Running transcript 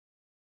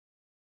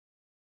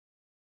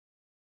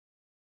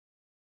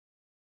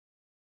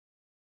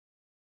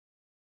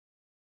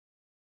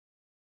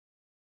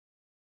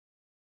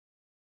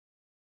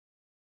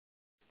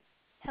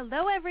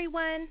Hello,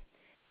 everyone.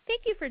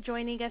 Thank you for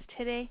joining us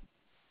today.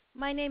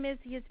 My name is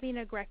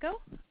Yasmina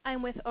Greco.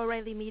 I'm with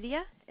O'Reilly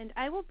Media, and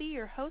I will be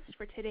your host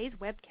for today's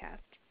webcast.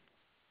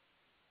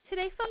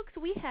 Today, folks,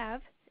 we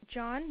have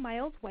John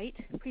Myles White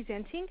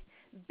presenting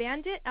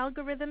Bandit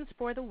Algorithms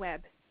for the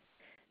Web.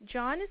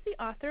 John is the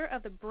author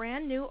of the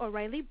brand new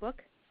O'Reilly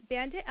book,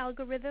 Bandit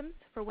Algorithms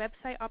for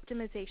Website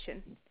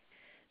Optimization.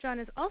 John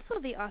is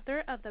also the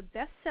author of the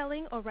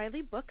best-selling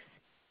O'Reilly books,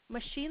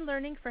 Machine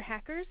Learning for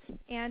Hackers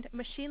and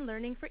Machine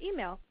Learning for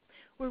Email.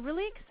 We're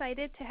really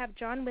excited to have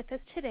John with us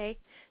today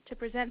to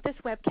present this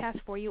webcast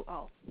for you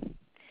all.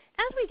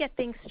 As we get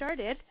things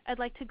started, I'd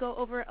like to go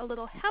over a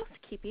little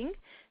housekeeping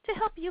to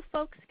help you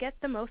folks get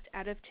the most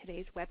out of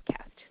today's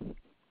webcast.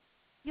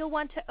 You'll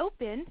want to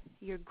open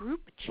your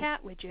group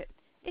chat widget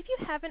if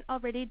you haven't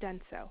already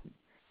done so.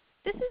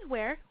 This is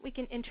where we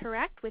can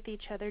interact with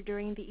each other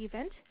during the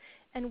event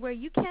and where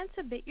you can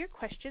submit your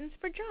questions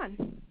for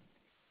John.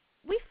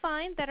 We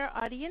find that our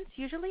audience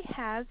usually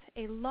has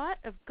a lot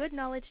of good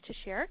knowledge to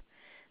share,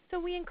 so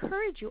we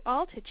encourage you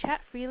all to chat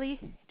freely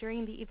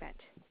during the event.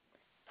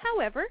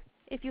 However,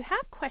 if you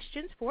have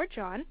questions for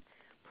John,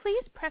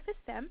 please preface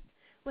them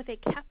with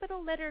a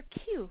capital letter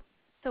Q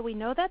so we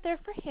know that they're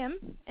for him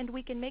and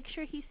we can make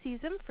sure he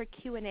sees them for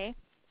Q&A.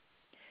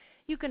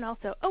 You can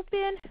also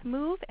open,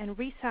 move, and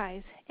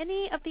resize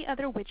any of the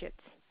other widgets.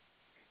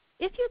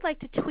 If you'd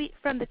like to tweet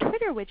from the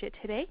Twitter widget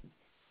today,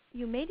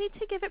 you may need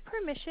to give it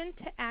permission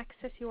to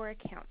access your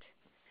account.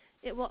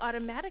 It will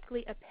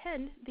automatically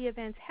append the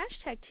event's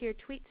hashtag to your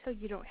tweet so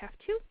you don't have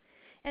to.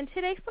 And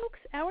today, folks,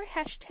 our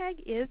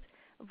hashtag is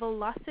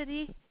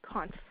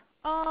VelocityConf,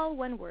 all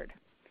one word.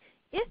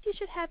 If you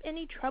should have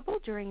any trouble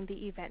during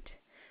the event,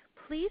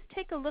 please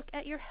take a look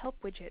at your help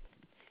widget.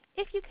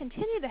 If you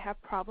continue to have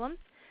problems,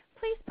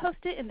 please post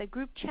it in the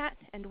group chat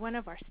and one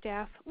of our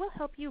staff will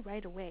help you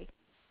right away.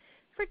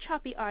 For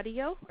choppy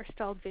audio or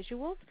stalled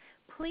visuals,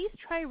 please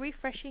try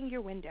refreshing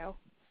your window.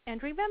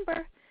 And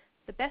remember,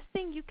 the best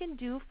thing you can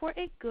do for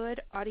a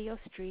good audio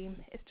stream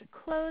is to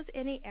close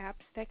any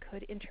apps that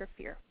could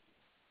interfere.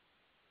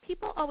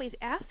 People always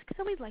ask,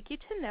 so we'd like you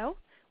to know,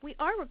 we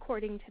are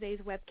recording today's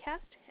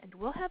webcast and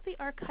we'll have the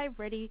archive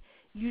ready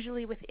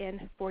usually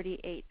within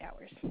 48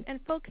 hours. And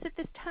folks, at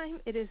this time,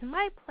 it is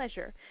my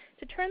pleasure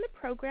to turn the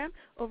program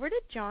over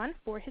to John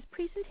for his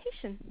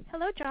presentation.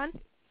 Hello, John.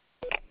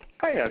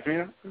 Hi,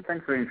 Yasmina.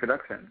 Thanks for the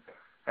introduction.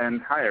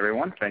 And hi,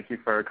 everyone. Thank you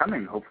for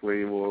coming.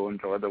 Hopefully, we'll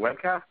enjoy the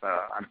webcast.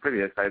 I'm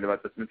pretty excited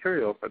about this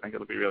material, so I think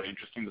it'll be really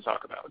interesting to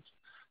talk about.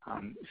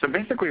 So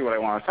basically, what I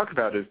want to talk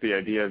about is the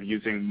idea of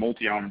using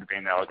multi-armed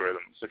bandit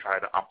algorithms to try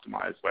to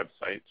optimize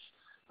websites.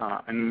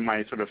 And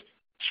my sort of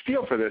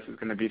spiel for this is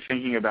going to be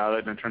thinking about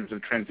it in terms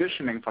of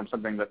transitioning from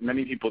something that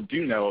many people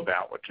do know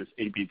about, which is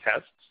A/B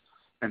tests,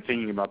 and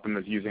thinking about them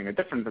as using a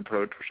different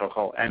approach, which I'll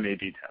call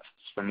MAB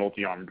tests for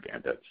multi-armed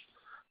bandits.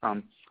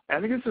 I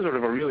think this is sort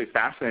of a really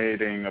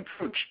fascinating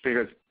approach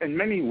because in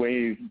many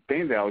ways,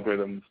 bandit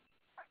algorithms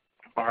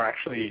are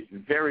actually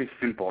very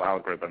simple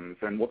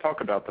algorithms, and we'll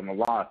talk about them a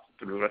lot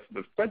through the rest of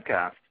this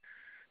webcast.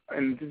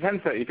 In the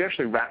sense that if you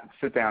actually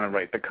sit down and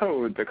write the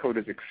code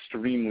is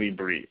extremely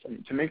brief. I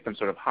mean, to make them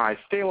sort of high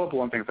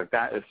scalable and things like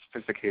that is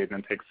sophisticated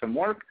and takes some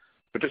work,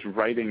 but just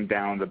writing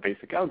down the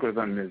basic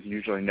algorithm is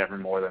usually never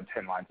more than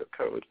 10 lines of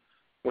code.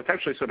 What's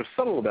actually sort of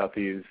subtle about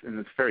these, and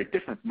it's very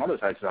different from other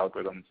types of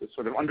algorithms, is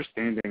sort of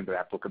understanding their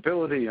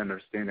applicability,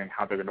 understanding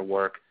how they're going to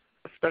work,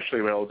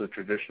 especially relative to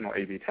traditional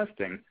A/B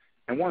testing.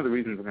 And one of the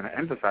reasons I'm going to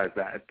emphasize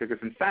that is because,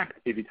 in fact,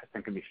 A/B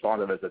testing can be thought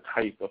of as a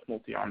type of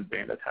multi-armed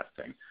bandit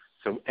testing.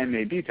 So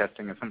MAB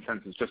testing, in some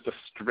sense, is just a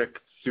strict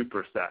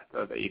superset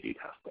of A/B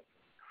testing.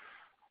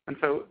 And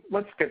so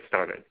let's get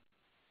started.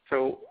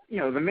 So,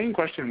 the main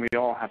question we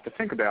all have to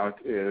think about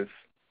is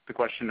the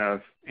question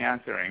of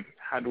answering,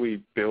 how do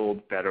we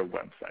build better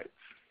websites?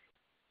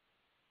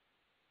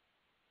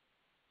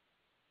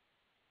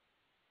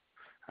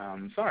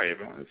 Sorry,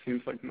 everyone. It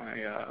seems like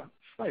my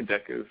slide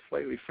deck is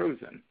slightly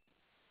frozen.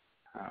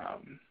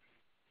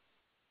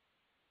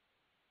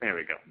 There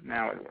we go.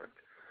 Now it worked.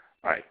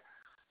 All right.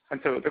 And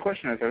so the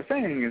question, as I was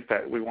saying, is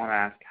that we want to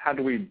ask, how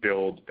do we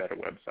build better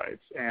websites?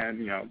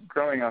 And,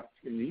 growing up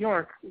in New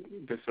York,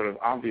 the sort of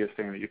obvious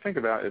thing that you think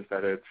about is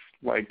that it's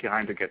like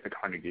trying to get to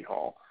Carnegie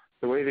Hall.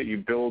 The way that you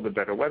build a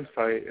better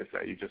website is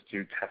that you just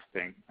do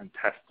testing and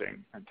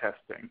testing and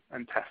testing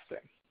and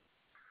testing.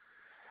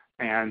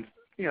 And,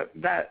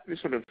 that is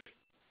sort of,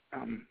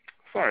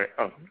 sorry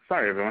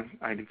everyone.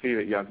 I can see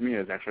that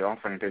Yasmina is actually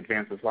offering to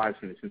advance the slides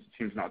for me since it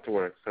seems not to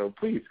work. So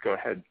please go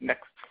ahead.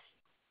 Next.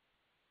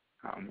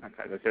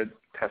 As I said,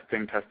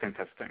 testing, testing,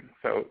 testing.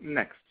 So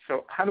next.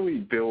 So how do we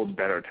build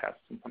better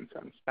tests in some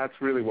sense? That's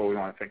really what we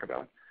want to think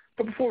about.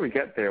 But before we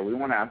get there, we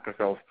want to ask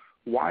ourselves,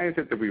 why is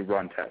it that we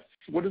run tests?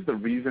 What is the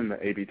reason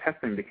that A/B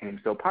testing became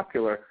so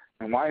popular,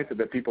 and why is it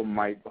that people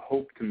might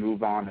hope to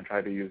move on and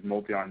try to use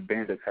multi-armed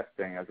bandit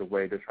testing as a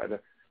way to try to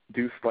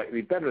do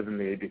slightly better than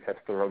the A/B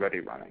tests they're already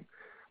running?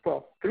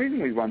 Well, the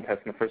reason we run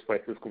tests in the first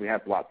place is because we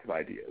have lots of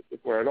ideas. If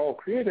we're at all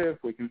creative,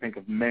 we can think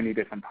of many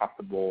different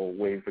possible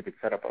ways we could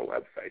set up our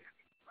website.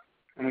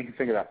 And we can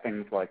think about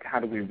things like, how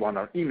do we run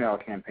our email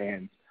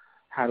campaigns?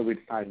 How do we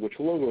decide which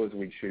logos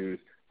we choose?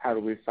 How do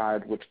we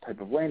decide which type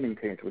of landing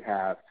page we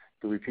have?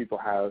 Do people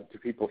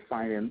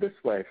sign in this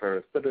way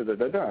first?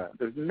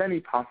 There's many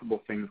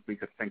possible things we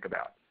could think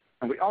about.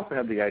 And we also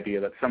have the idea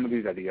that some of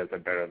these ideas are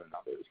better than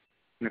others.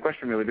 And the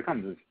question really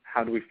becomes is,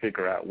 how do we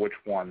figure out which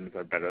ones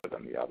are better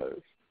than the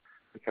others?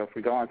 And so if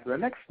we go on to the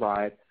next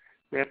slide,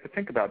 we have to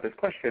think about this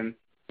question,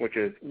 which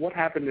is, what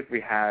happened if we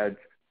had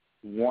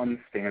one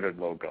standard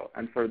logo?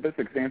 And for this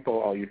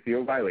example, I'll use the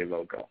O'Reilly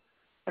logo.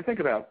 And think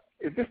about,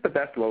 is this the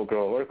best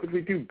logo, or could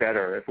we do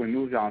better if we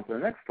moved on to the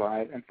next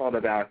slide and thought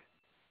about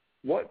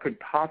what could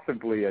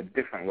possibly a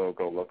different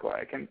logo look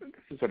like? And this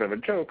is sort of a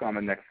joke on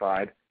the next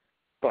slide,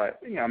 but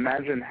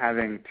imagine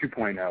having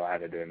 2.0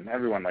 added in.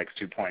 Everyone likes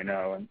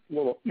 2.0, and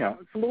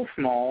it's a little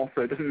small,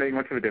 so it doesn't make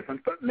much of a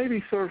difference, but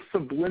maybe sort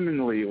of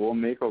subliminally it will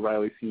make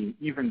O'Reilly seem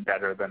even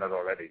better than it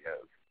already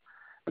is.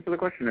 And so the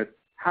question is,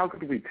 how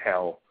could we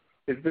tell,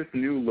 is this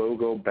new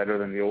logo better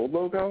than the old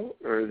logo,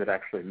 or is it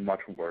actually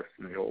much worse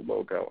than the old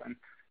logo?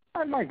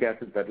 And my guess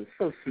is that it's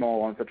so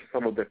small and such a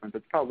subtle difference,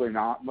 it's probably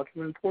not much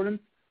of an importance.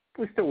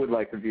 But we still would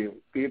like to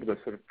be able to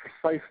sort of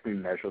precisely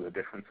measure the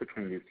difference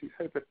between these two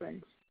types of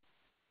things.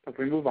 If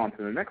we move on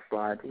to the next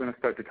slide, we're going to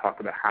start to talk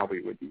about how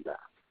we would do that.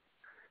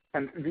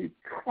 And the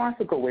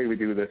classical way we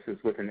do this is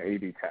with an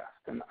A/B test.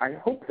 And I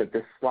hope that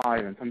this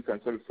slide, in some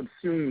sense, sort of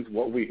subsumes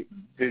what we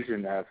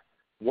envision as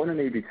what an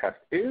A/B test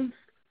is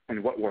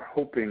and what we're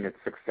hoping its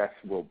success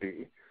will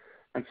be.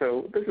 And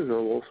so this is a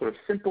little sort of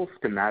simple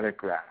schematic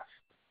graph.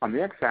 On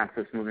the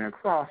x-axis, moving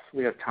across,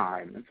 we have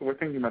time. And so we're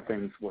thinking about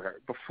things where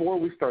before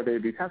we start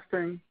A/B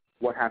testing,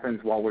 what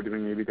happens while we're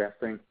doing A/B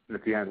testing, and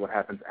at the end, what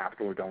happens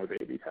after we're done with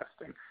A/B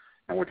testing.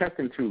 And we're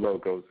testing two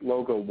logos,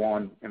 logo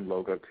 1 and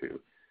logo 2.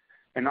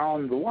 And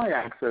on the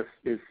y-axis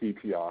is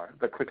CTR,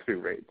 the click-through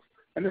rates.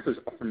 And this is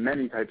for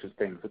many types of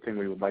things, the thing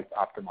we would like to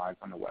optimize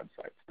on the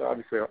website. So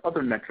obviously there are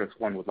other metrics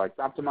one would like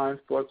to optimize,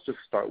 but let's just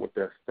start with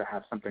this to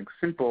have something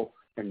simple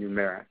and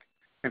numeric.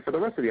 And for the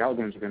rest of the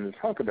algorithms we're going to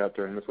talk about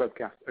during this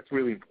webcast, it's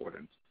really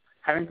important.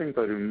 Having things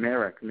that are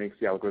numeric makes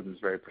the algorithms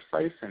very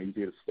precise and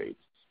easy to state.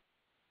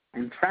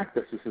 In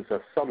practice, this is a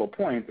subtle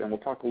point, and we'll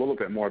talk a little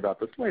bit more about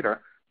this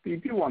later, but you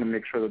do want to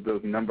make sure that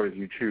those numbers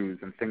you choose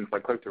and things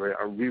like click-through rate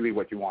are really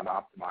what you want to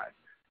optimize.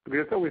 Because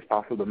it's always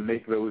possible to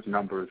make those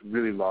numbers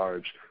really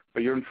large,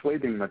 but you're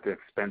inflating them at the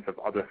expense of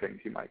other things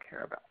you might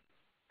care about.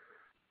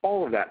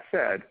 All of that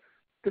said,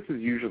 this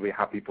is usually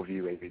how people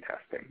view A/B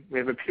testing. We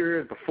have a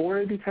period before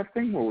A/B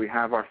testing where we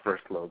have our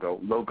first logo,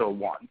 logo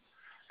 1.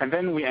 And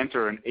then we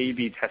enter an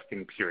A/B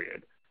testing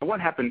period. And what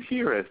happens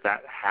here is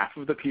that half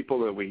of the people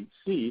that we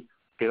see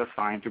get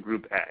assigned to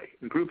group A.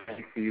 And group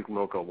A sees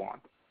logo 1.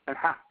 And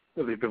half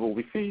of the people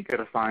we see get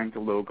assigned to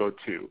logo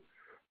 2.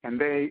 And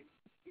they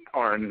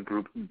are in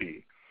group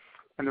B.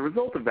 And the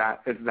result of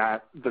that is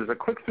that there's a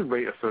click-through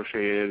rate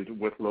associated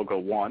with logo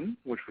 1,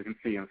 which we can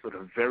see in sort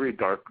of very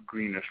dark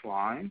greenish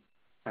line.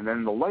 And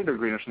then the lighter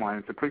greenish line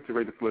is the click-through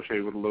rate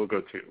associated with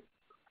logo 2.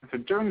 And so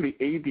during the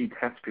A/B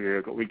test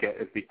period, what we get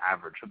is the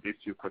average of these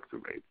two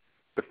click-through rates,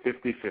 the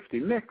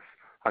 50-50 mix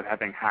of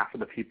having half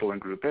of the people in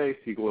group A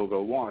see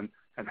logo 1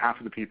 and half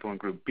of the people in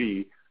group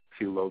B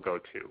see logo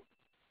 2.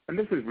 And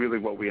this is really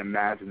what we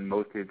imagine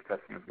most A/B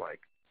testing is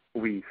like.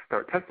 We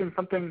start testing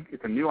something,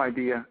 it's a new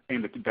idea,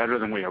 and it's better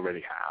than we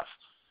already have.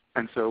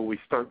 And so we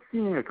start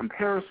seeing a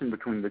comparison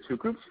between the two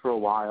groups for a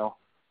while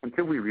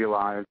until we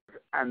realize,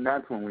 and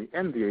that's when we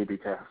end the A/B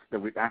test,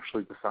 that we've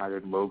actually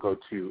decided logo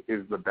 2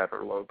 is the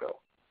better logo.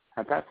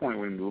 At that point,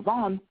 we move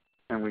on,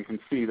 and we can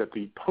see that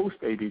the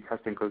post-A/B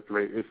testing click-through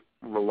rate is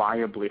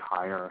reliably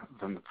higher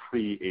than the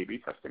pre-A/B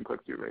testing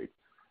click-through rate.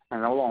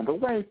 And along the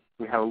way,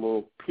 we have a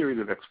little period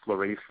of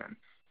exploration.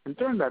 And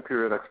during that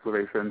period of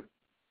exploration,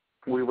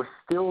 we were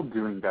still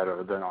doing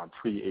better than our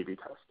pre-A/B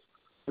test.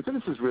 And so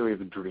this is really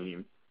the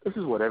dream. This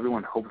is what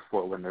everyone hopes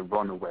for when they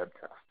run a web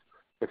test.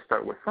 They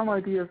start with some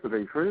ideas that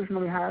they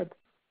traditionally had.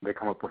 They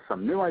come up with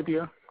some new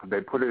idea.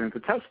 They put it into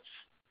tests.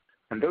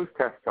 And those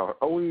tests are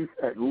always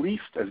at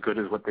least as good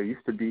as what they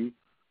used to be,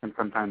 and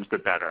sometimes they're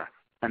better.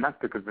 And that's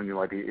because the new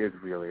idea is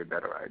really a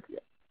better idea.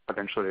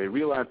 Eventually they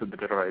realize that the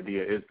better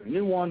idea is the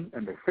new one,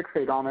 and they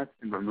fixate on it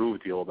and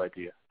remove the old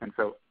idea. And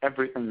so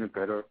everything is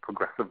better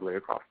progressively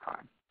across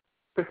time.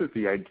 This is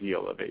the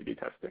ideal of A/B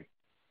testing.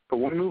 But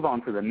when we move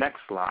on to the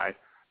next slide,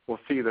 we'll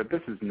see that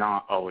this is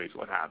not always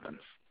what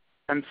happens.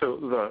 And so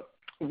the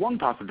one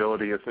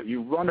possibility is that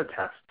you run a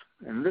test.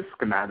 In this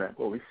schematic,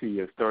 what we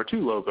see is there are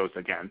two logos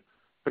again,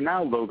 but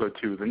now logo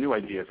 2, the new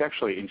idea, is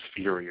actually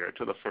inferior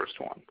to the first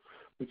one.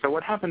 And so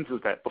what happens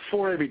is that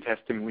before A/B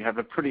testing, we have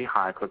a pretty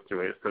high click-through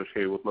rate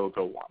associated with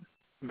logo 1.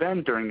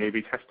 Then during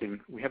A/B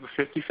testing, we have a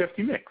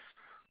 50-50 mix.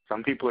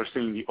 Some people are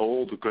seeing the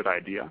old good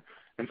idea,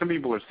 and some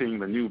people are seeing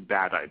the new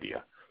bad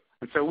idea.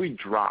 And so we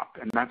drop,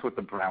 and that's what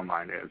the brown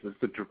line is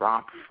the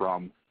drop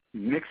from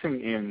mixing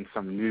in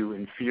some new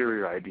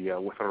inferior idea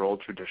with our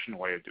old traditional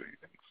way of doing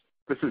things.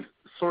 This is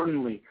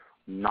certainly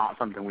not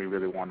something we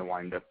really want to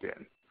wind up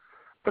in.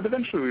 But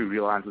eventually we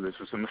realize that this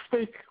was a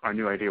mistake, our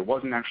new idea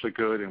wasn't actually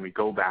good, and we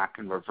go back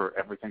and revert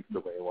everything to the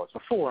way it was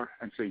before.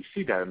 And so you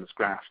see that in this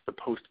graph. The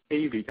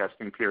post-A/B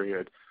testing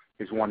period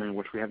is one in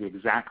which we have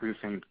exactly the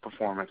same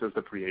performance as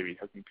the pre-A/B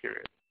testing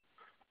period.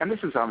 And this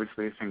is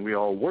obviously a thing we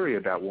all worry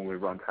about when we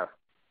run tests.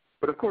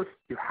 But of course,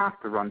 you have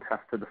to run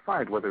tests to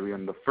decide whether we're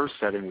in the first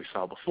setting we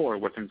saw before,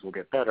 where things will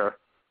get better,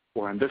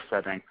 or in this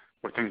setting,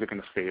 where things are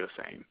going to stay the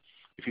same.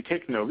 If you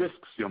take no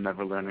risks, you'll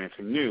never learn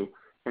anything new.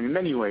 And in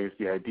many ways,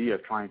 the idea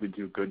of trying to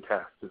do good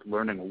tests is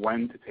learning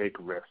when to take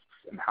risks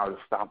and how to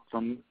stop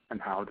them and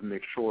how to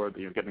make sure that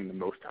you're getting the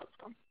most out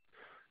of them.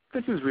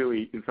 This is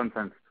really, in some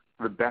sense,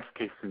 the best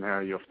case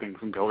scenario of things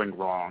going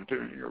wrong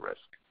during your risk.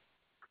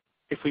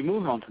 If we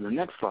move on to the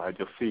next slide,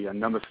 you'll see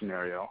another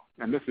scenario,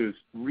 and this is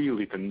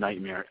really the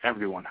nightmare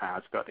everyone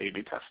has about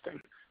A/B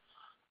testing.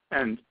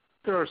 And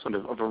there are sort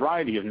of a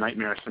variety of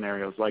nightmare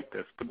scenarios like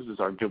this, but this is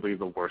arguably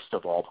the worst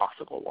of all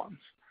possible ones.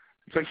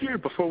 So here,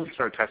 before we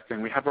start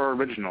testing, we have our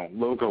original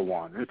logo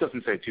 1. It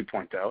doesn't say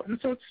 2.0, and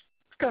so it's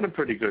got a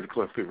pretty good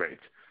click-through rate.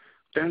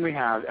 Then we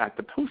have, at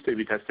the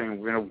post-A/B testing,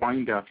 we're going to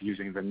wind up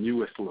using the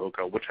newest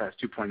logo, which has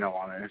 2.0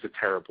 on it, and it's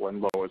terrible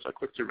and lowers our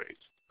click-through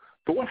rates.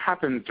 But what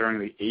happens during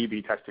the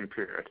A/B testing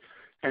period?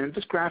 And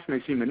this graph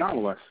may seem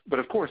anomalous, but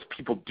of course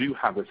people do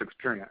have this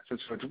experience. And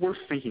so it's worth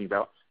thinking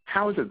about,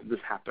 how is it that this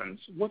happens?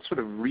 What sort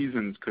of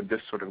reasons could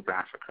this sort of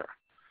graph occur?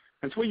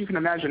 And so what you can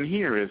imagine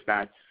here is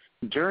that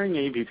during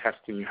A/B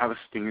testing, you have a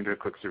standard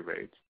click-through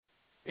rate.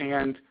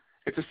 And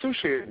it's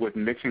associated with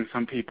mixing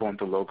some people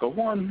into logo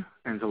 1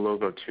 and into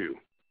logo 2.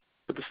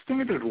 But the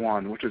standard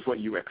one, which is what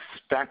you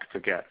expect to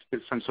get,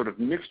 is some sort of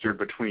mixture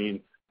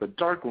between the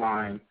dark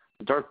line,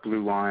 the dark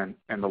blue line,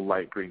 and the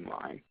light green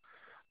line.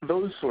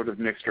 Those sort of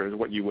mixture is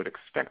what you would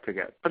expect to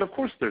get. But of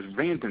course, there's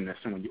randomness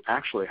in what you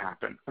actually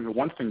happen. And the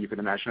one thing you can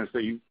imagine is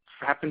that you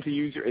happen to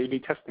use your A/B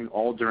testing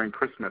all during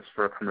Christmas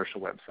for a commercial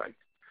website.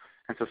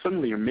 And so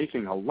suddenly you're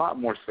making a lot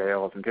more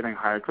sales and getting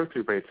higher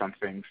click-through rates on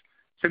things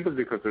simply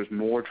because there's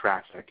more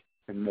traffic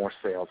and more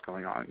sales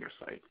going on your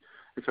site.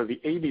 And so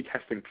the A/B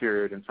testing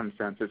period, in some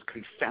sense, is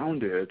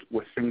confounded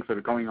with things that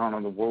are going on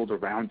in the world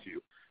around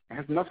you. It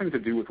has nothing to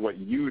do with what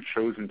you've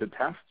chosen to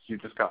test. You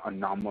just got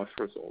anomalous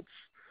results.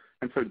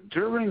 And so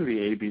during the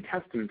A/B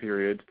testing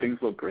period,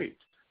 things look great.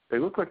 They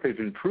look like they've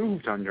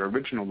improved on your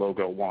original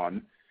logo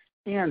 1,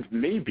 and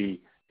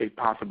maybe a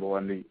possible,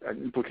 and the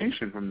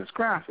implication from this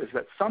graph is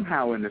that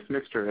somehow in this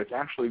mixture it's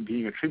actually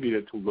being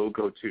attributed to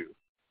logo 2.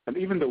 And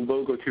even though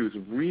logo 2's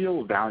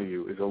real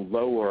value is a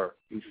lower,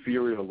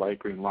 inferior light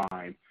green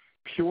line,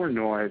 pure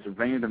noise,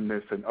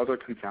 randomness, and other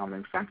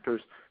confounding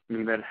factors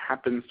mean that it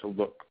happens to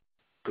look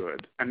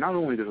good. And not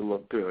only does it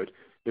look good,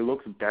 it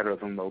looks better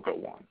than logo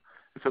 1.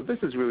 And so this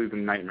is really the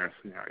nightmare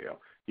scenario.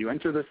 You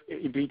enter this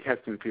A/B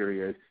testing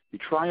period, you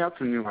try out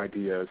some new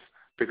ideas,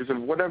 because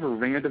of whatever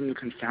random and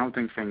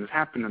confounding things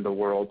happen in the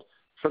world,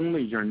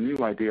 suddenly your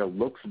new idea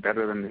looks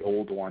better than the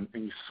old one,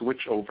 and you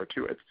switch over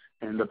to it.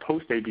 And in the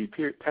post-A/B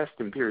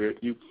testing period,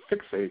 you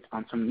fixate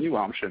on some new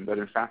option that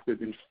in fact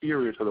is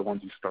inferior to the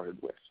ones you started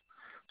with.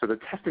 So the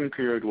testing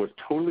period was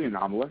totally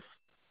anomalous,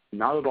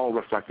 not at all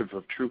reflective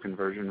of true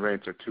conversion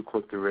rates or true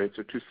click-through rates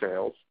or true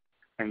sales,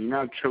 and you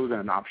now chosen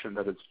an option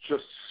that is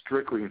just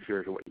strictly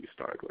inferior to what you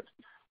started with.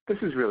 This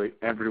is really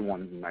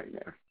everyone's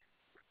nightmare.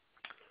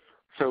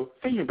 So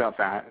thinking about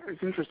that,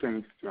 it's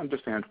interesting to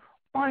understand,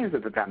 why is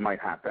it that that might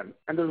happen?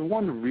 And there's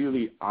one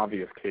really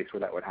obvious case where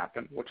that would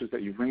happen, which is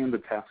that you ran the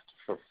test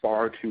for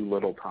far too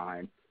little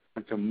time,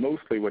 and so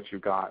mostly what you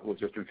got was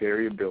just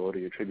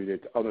variability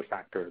attributed to other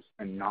factors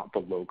and not the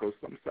logos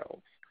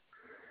themselves.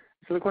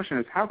 So the question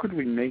is, how could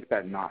we make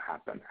that not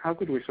happen? How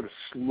could we sort of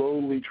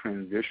slowly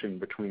transition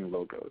between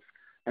logos?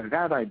 And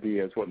that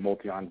idea is what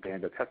multi-on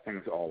Bandit testing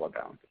is all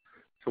about.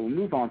 So we'll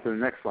move on to the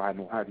next slide, and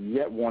we'll have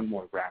yet one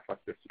more graph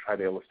like this to try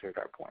to illustrate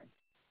our point.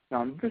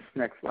 Now on this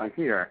next slide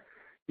here,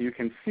 you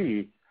can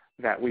see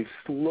that we've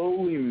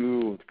slowly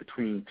moved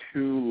between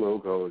two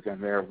logos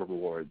and their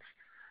rewards.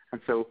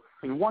 And so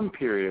in one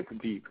period,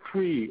 the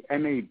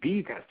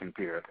pre-MAB testing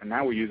period, and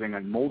now we're using a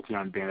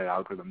multi-on Bandit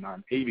algorithm, not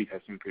an A/B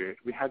testing period,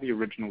 we had the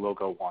original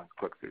logo 1's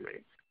click-through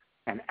rate.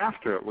 And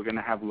after it, we're going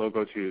to have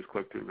logo 2's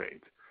click-through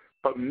rate.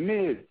 But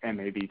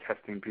mid-MAB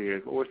testing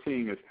period, what we're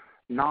seeing is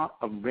not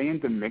a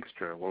random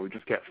mixture where we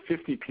just get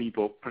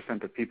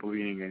 50% of people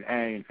being in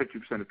A and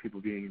 50% of people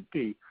being in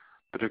B,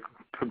 but a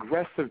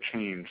progressive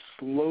change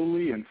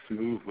slowly and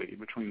smoothly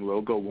between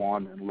logo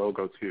 1 and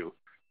logo 2.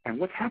 And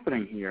what's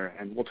happening here,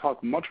 and we'll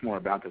talk much more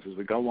about this as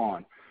we go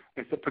on,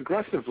 is that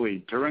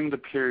progressively during the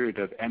period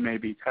of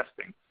MAB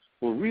testing,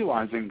 we're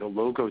realizing the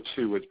logo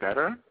 2 is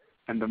better,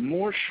 and the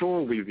more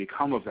sure we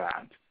become of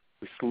that,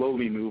 we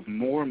slowly move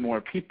more and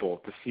more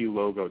people to see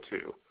logo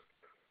 2.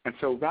 And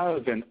so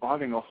rather than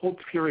having a whole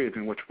period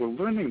in which we're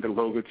learning that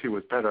logo 2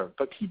 is better,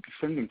 but keep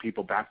sending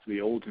people back to the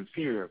old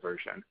inferior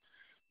version,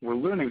 we're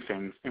learning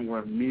things and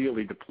we're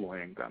immediately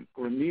deploying them.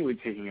 We're immediately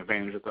taking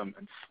advantage of them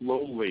and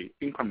slowly,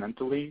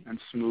 incrementally, and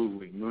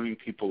smoothly moving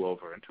people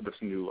over into this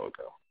new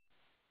logo.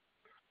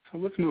 So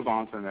let's move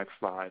on to the next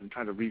slide and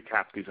try to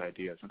recap these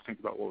ideas and think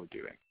about what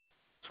we're doing.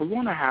 So we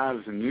want to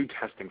have a new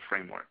testing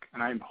framework,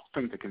 and I'm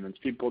hoping to convince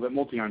people that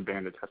multi-armed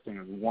bandit testing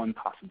is one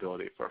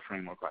possibility for a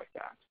framework like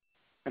that.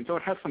 And so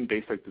it has some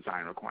basic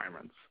design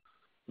requirements.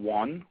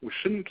 One, we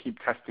shouldn't keep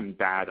testing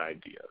bad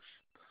ideas.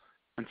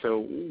 And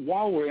so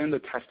while we're in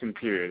the testing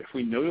period, if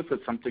we notice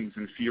that something's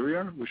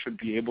inferior, we should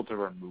be able to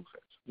remove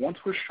it. Once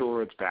we're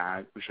sure it's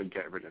bad, we should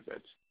get rid of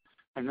it.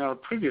 And in our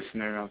previous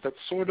scenarios, that's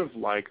sort of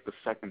like the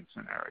second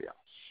scenario.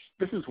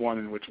 This is one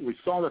in which we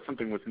saw that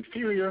something was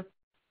inferior,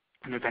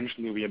 and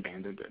eventually we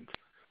abandoned it.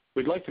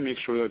 We'd like to make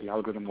sure that the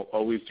algorithm will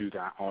always do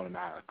that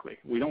automatically.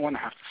 We don't want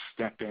to have to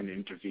step in and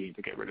intervene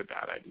to get rid of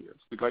bad ideas.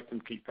 We'd like to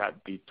keep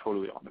that be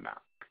totally automatic.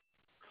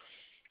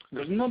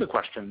 There's another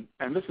question,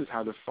 and this is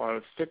how to sort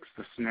of fix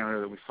the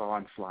scenario that we saw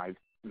on slide,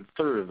 the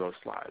third of those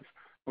slides,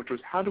 which was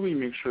how do we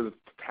make sure that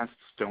the tests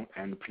don't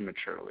end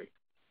prematurely?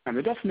 And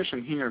the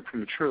definition here of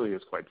prematurely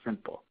is quite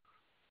simple.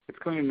 It's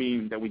going to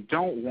mean that we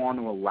don't want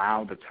to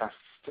allow the tests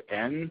to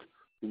end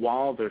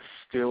while there's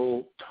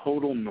still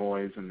total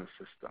noise in the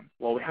system.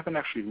 While we haven't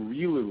actually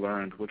really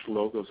learned which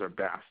logos are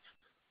best,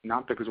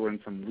 not because we're in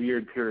some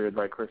weird period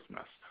like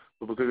Christmas,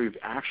 but because we've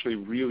actually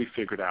really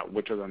figured out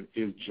which of them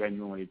is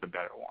genuinely the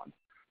better one.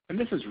 And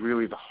this is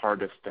really the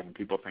hardest thing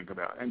people think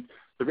about. And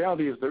the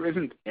reality is there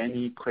isn't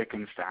any quick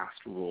and fast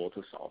rule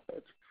to solve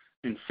it.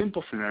 In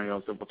simple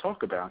scenarios that we'll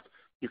talk about,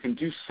 you can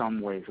do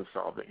some ways of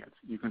solving it.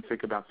 You can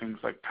think about things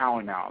like power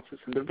analysis.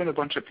 And there have been a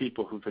bunch of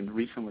people who've been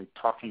recently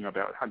talking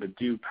about how to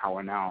do power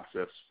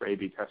analysis for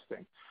A/B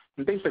testing.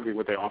 And basically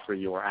what they offer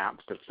you are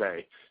apps that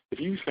say, if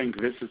you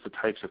think this is the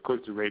types of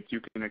click-through rates you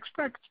can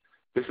expect,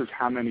 this is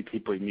how many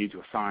people you need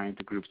to assign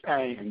to groups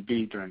A and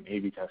B during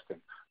A/B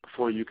testing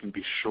before you can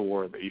be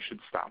sure that you should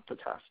stop the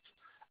test.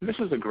 And this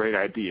is a great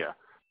idea,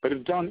 but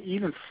if done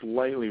even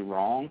slightly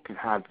wrong, can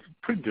have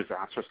pretty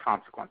disastrous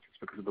consequences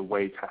because of the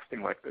way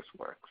testing like this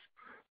works.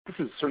 This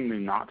is certainly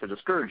not to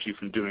discourage you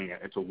from doing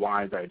it. It's a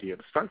wise idea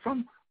to start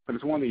from, but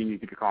it's one that you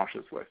need to be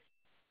cautious with.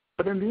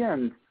 But in the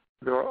end,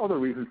 there are other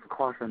reasons for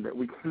caution that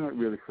we can't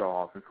really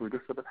solve, and so we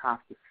just sort of have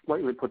to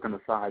slightly put them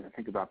aside and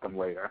think about them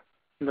later.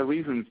 And the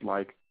reasons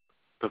like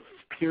the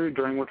period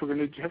during which we're going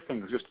to do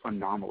testing is just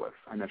anomalous.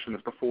 I mentioned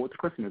this before with the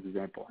Christmas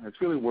example, and it's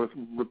really worth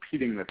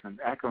repeating this and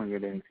echoing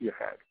it into your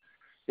head.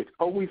 It's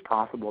always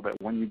possible that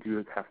when you do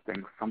the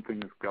testing,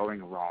 something is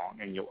going wrong,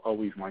 and you'll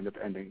always wind up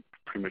ending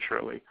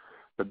prematurely.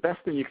 The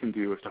best thing you can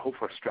do is to hope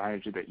for a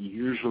strategy that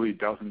usually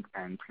doesn't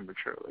end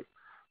prematurely.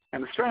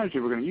 And the strategy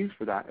we're going to use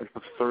for that is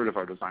the third of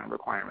our design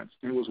requirements.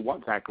 It was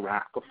what that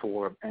graph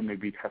before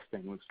MAB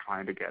testing was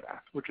trying to get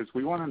at, which is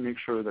we want to make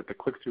sure that the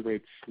click-through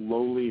rate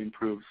slowly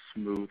improves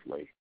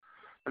smoothly.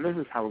 And this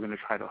is how we're going to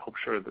try to hope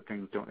sure that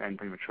things don't end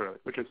prematurely,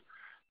 which is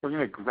we're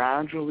going to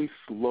gradually,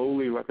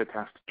 slowly let the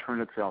test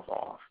turn itself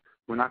off.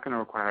 We're not going to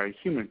require a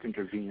human to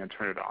intervene and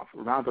turn it off.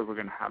 Rather, we're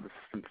going to have the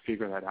system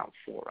figure that out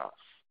for us.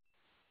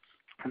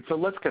 And so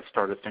let's get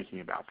started thinking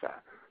about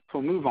that. So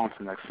we'll move on to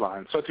the next slide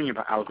and start thinking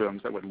about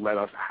algorithms that would let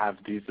us have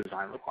these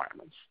design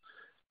requirements.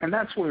 And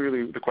that's where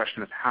really the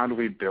question is, how do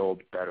we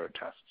build better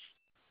tests?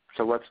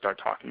 So let's start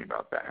talking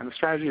about that. And the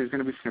strategy is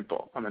going to be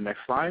simple. On the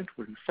next slide,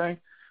 we're going to say,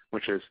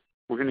 which is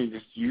we're going to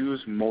just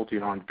use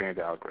multi-armed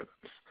bandit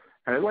algorithms.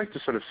 And I'd like to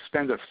sort of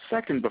spend a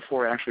second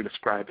before I actually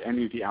describe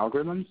any of the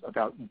algorithms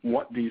about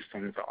what these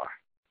things are.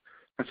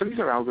 And so these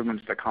are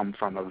algorithms that come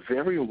from a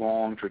very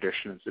long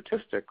tradition in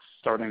statistics,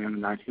 starting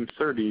in the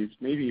 1930s,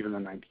 maybe even the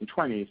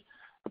 1920s,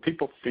 of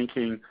people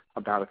thinking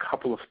about a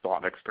couple of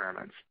thought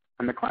experiments.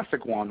 And the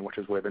classic one, which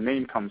is where the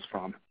name comes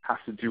from, has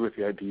to do with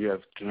the idea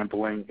of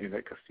gambling in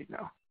a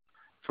casino.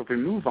 So if we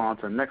move on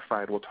to the next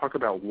slide, we'll talk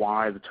about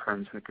why the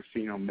terms in a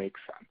casino make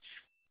sense.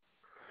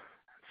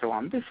 So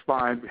on this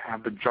slide, we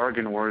have the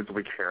jargon words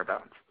we care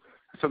about.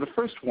 So the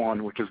first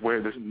one, which is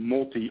where this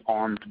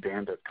multi-armed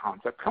bandit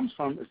concept comes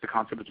from, is the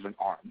concept of an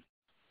arm.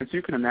 And so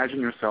you can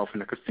imagine yourself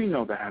in a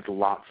casino that has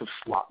lots of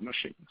slot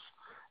machines.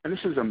 And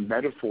this is a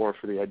metaphor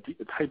for the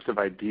types of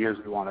ideas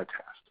we want to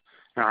test.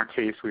 In our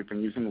case, we've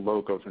been using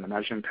logos, and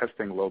imagine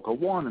testing logo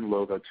 1 and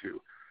logo 2.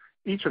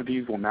 Each of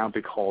these will now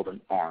be called an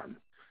arm.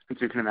 And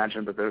so you can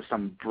imagine that there's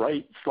some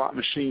bright slot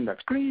machine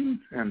that's green,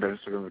 and there's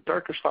sort of a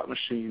darker slot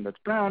machine that's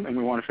brown, and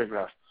we want to figure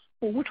out,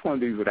 well, which one of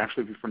these would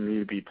actually be for me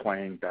to be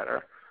playing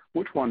better?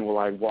 Which one will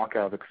I walk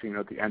out of the casino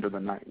at the end of the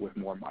night with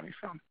more money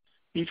from?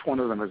 Each one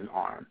of them is an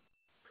arm.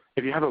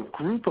 If you have a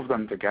group of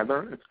them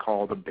together, it's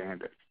called a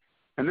bandit.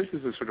 And this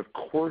is a sort of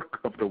quirk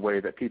of the way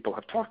that people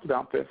have talked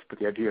about this, but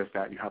the idea is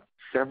that you have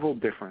several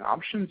different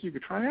options you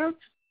could try out.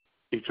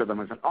 Each of them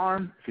is an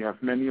arm. If you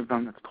have many of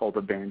them, it's called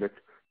a bandit.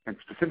 And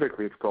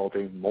specifically, it's called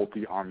a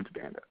multi-armed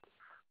bandit.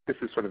 This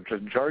is sort of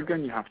just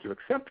jargon you have to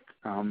accept,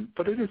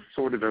 but it is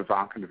sort of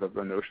evocative of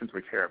the notions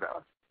we care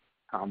about.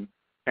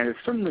 And it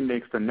certainly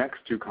makes the next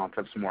two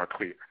concepts more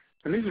clear.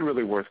 And these are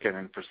really worth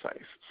getting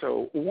precise.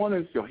 So one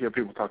is you'll hear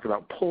people talk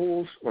about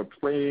polls or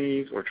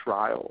plays or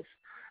trials.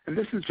 And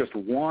this is just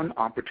one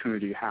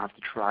opportunity you have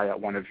to try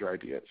out one of your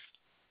ideas.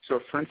 So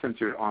if, for instance,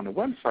 you're on a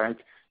website,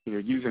 you're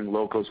using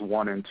logos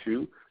 1 and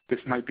 2, this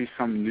might be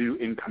some new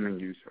incoming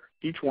user.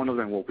 Each one of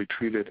them will be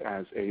treated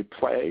as a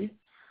play,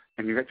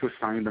 and you get to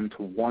assign them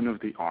to one of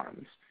the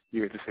arms.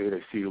 You get to say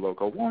they see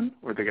logo 1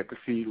 or they get to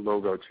see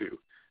logo 2.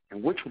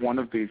 And which one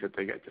of these that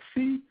they get to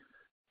see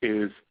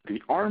is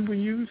the arm we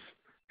use,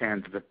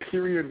 and the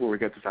period where we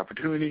get this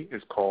opportunity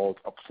is called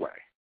a play.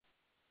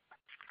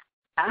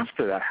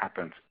 After that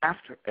happens,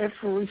 after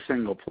every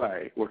single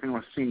play, we're going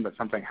to assume that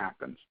something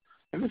happens.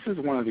 And this is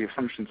one of the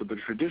assumptions of the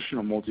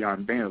traditional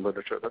multi-arm Bandit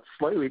literature that's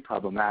slightly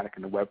problematic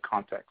in the web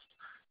context.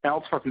 And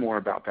I'll talk more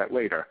about that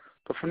later.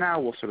 But for now,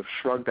 we'll sort of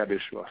shrug that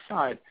issue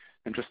aside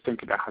and just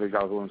think about how these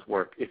algorithms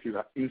work if you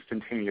have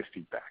instantaneous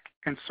feedback.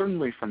 And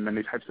certainly from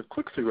many types of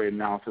click-through rate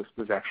analysis,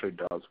 this actually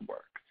does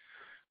work,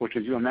 which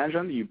is you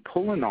imagine you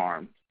pull an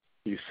arm,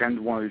 you send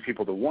one of these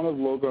people to one of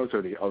the logos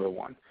or the other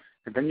one,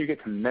 and then you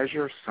get to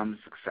measure some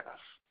success.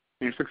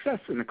 And your success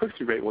in the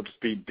click-through rate will just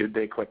be, did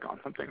they click on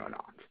something or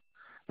not?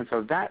 And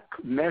so that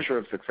measure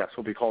of success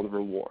will be called a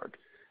reward.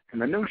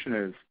 And the notion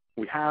is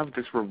we have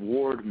this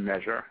reward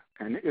measure,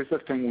 and it is the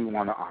thing we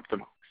want to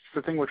optimize. It's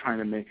the thing we're trying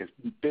to make as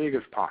big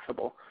as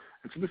possible.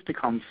 And so this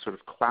becomes sort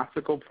of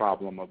classical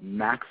problem of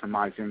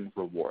maximizing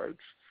rewards.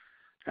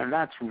 And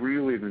that's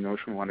really the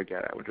notion we want to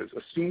get at, which is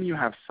assume you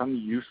have some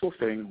useful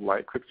thing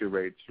like click-through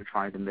rates you're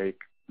trying to make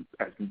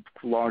as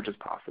large as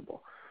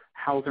possible.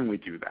 How can we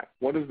do that?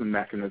 What is the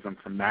mechanism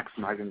for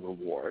maximizing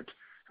rewards?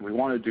 And we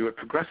want to do it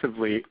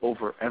progressively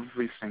over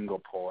every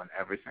single pull and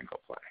every single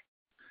play.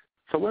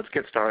 So let's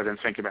get started and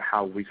think about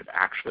how we could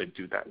actually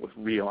do that with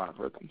real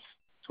algorithms.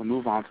 So we'll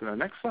move on to the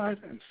next slide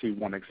and see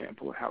one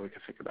example of how we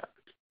can think about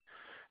it.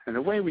 And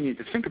the way we need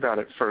to think about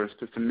it first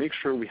is to make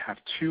sure we have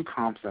two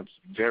concepts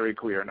very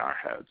clear in our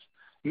heads.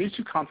 And these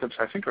two concepts,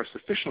 I think, are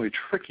sufficiently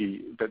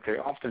tricky that they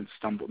often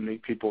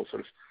make people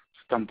sort of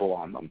stumble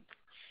on them.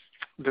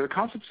 The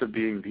concepts of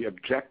being the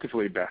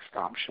objectively best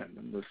option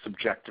and the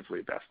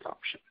subjectively best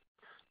option.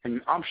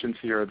 And options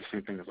here are the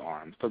same thing as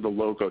arms. They're the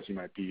logos you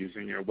might be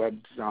using in your web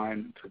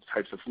design, the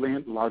types of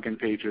login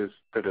pages,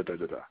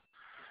 da-da-da-da-da.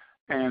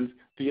 And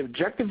the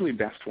objectively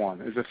best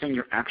one is the thing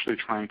you're actually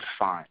trying to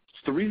find.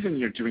 It's the reason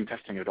you're doing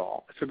testing at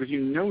all. It's because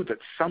you know that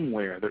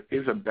somewhere there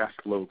is a best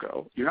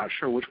logo. You're not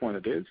sure which one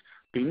it is,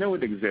 but you know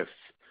it exists.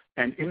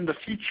 And in the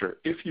future,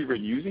 if you were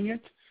using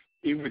it,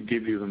 it would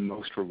give you the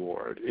most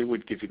reward. It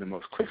would give you the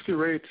most click-through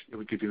rates. It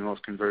would give you the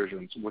most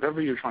conversions.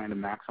 Whatever you're trying to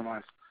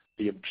maximize,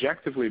 the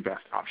objectively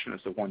best option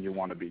is the one you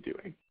want to be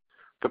doing.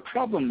 The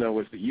problem, though,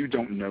 is that you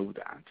don't know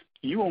that.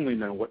 You only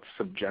know what's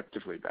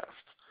subjectively best.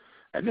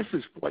 And this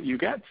is what you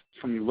get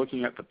from you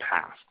looking at the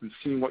past and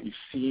seeing what you've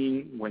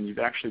seen when you've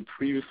actually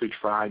previously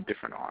tried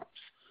different arms.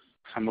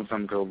 Some of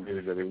them go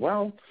really, really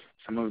well.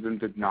 Some of them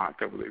did not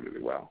go really,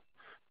 really well.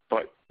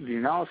 But the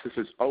analysis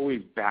is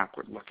always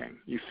backward looking.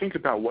 You think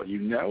about what you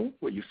know,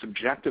 what you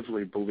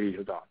subjectively believe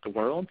about the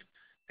world,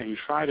 and you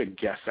try to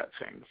guess at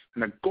things.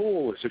 And the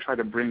goal is to try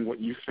to bring what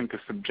you think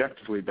is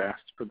subjectively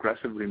best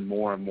progressively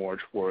more and more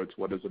towards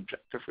what is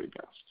objectively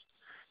best.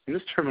 And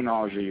this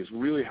terminology is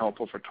really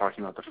helpful for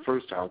talking about the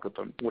first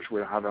algorithm, which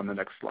we'll have on the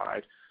next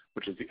slide,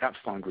 which is the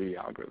epsilon greedy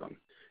algorithm.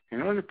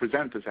 In order to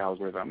present this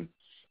algorithm,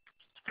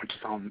 which is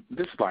on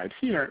this slide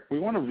here, we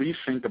want to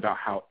rethink about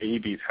how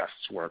A/B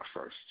tests work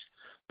first.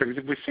 Because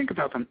if we think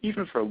about them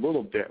even for a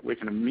little bit, we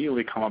can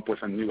immediately come up with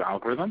a new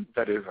algorithm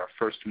that is our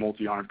first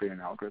multi-arm Bayesian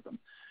algorithm.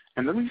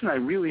 And the reason I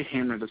really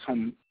hammer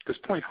this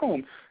point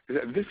home is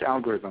that this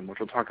algorithm, which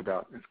we'll talk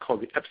about, is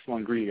called the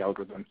epsilon greedy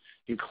algorithm,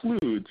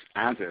 includes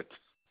as it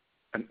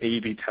an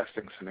A/B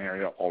testing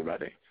scenario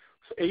already.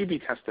 So A/B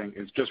testing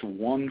is just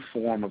one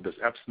form of this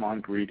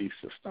epsilon greedy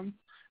system.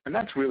 And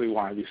that's really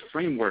why this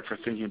framework for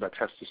thinking about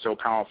tests is so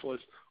powerful,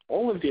 is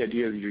all of the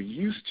ideas you're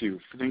used to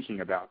thinking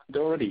about,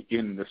 they're already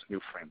in this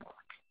new framework.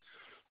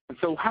 And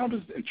so how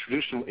does a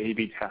traditional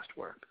A/B test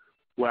work?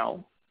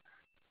 Well,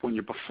 when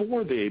you're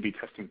before the A/B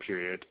testing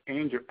period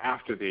and you're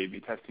after the A/B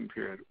testing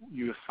period,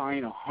 you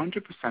assign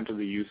 100% of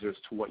the users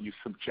to what you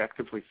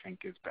subjectively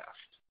think is best.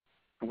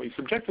 And what you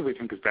subjectively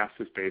think is best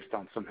is based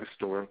on some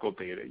historical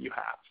data you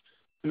have.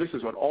 And this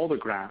is what all the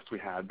graphs we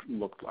had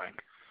looked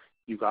like.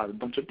 You got a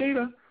bunch of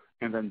data,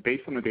 and then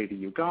based on the data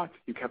you got,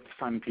 you kept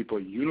assigning people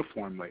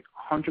uniformly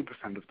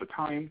 100% of the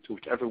time to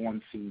whichever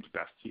one seemed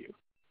best to you.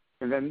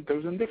 And then there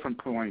was a different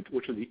point,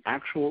 which is the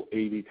actual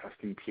A/B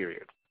testing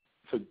period.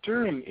 So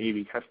during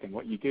A/B testing,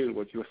 what you did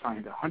was you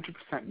assigned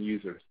 100%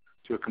 users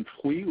to a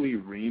completely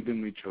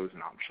randomly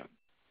chosen option.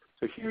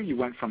 So here you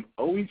went from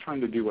always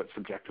trying to do what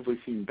subjectively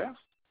seemed best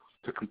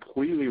to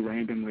completely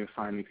randomly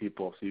assigning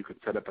people so you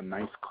could set up a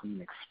nice,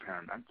 clean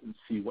experiment and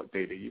see what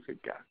data you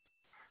could get.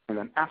 And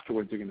then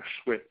afterwards, you're going to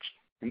switch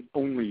and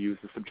only use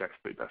the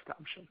subjectively best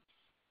option.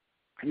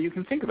 And you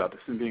can think about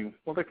this as being,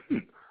 well, like,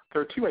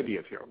 there are two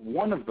ideas here.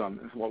 One of them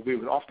is what we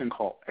would often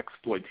call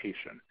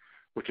exploitation,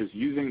 which is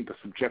using the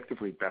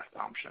subjectively best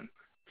option.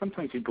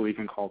 Sometimes people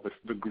even call this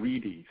the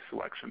greedy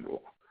selection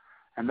rule.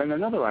 And then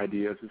another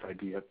idea is this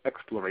idea of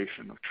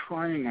exploration, of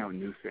trying out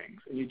new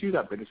things. And you do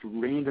that by just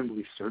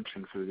randomly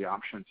searching through the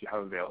options you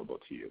have available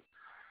to you.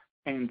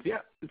 And yeah,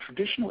 the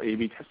traditional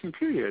A/B testing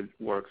period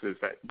works is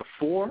that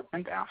before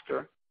and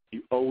after,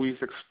 you always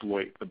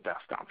exploit the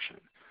best option.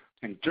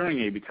 And during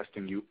A/B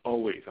testing, you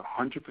always,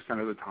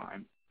 100% of the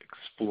time,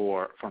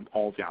 explore from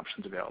all the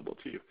options available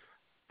to you.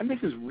 And this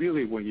is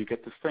really when you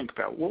get to think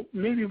about, well,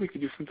 maybe we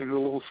could do something a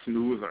little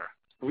smoother.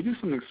 If we do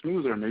something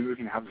smoother, maybe we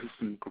can have the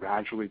system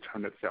gradually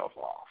turn itself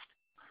off.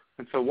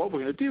 And so what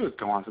we're going to do is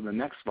go on to the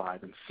next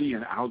slide and see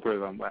an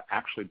algorithm that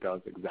actually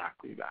does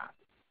exactly that.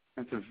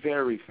 And it's a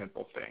very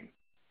simple thing.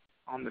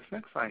 On this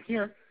next slide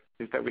here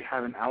is that we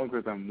have an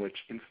algorithm which,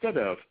 instead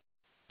of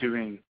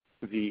doing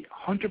the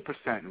 100%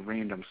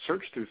 random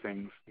search through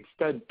things,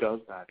 instead does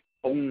that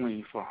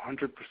only for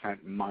 100%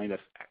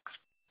 minus X.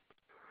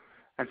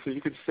 And so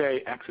you could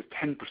say X is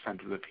 10%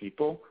 of the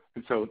people.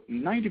 And so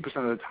 90%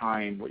 of the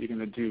time, what you're going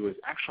to do is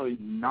actually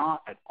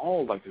not at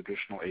all like the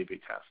traditional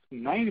A/B test.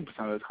 90%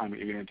 of the time, what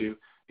you're going to do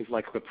is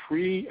like the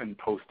pre and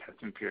post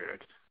testing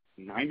period.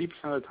 90%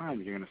 of the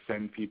time, you're going to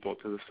send people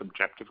to the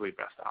subjectively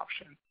best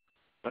option.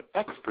 But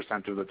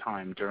X% of the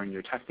time during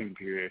your testing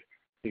period,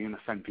 you're going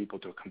to send people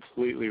to a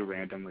completely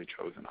randomly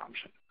chosen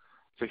option.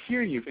 So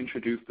here you've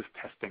introduced this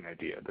testing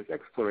idea, this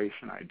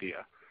exploration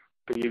idea,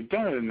 but you've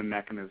done it in a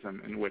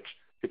mechanism in which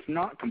it's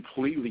not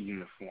completely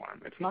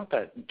uniform. It's not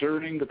that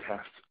during the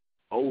test,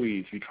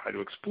 always you try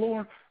to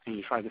explore and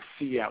you try to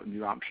see out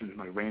new options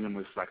by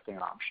randomly selecting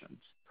options.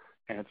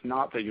 And it's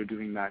not that you're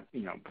doing that,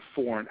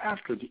 before and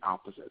after, the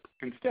opposite.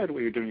 Instead,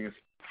 what you're doing is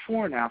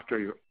before and after,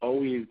 you're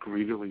always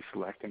greedily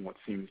selecting what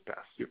seems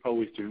best. You're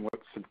always doing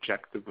what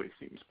subjectively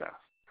seems best.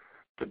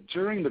 But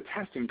during the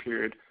testing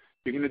period,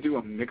 you're going to do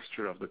a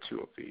mixture of the two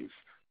of these.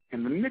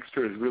 And the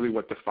mixture is really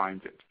what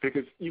defines it,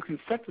 because you can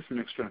set this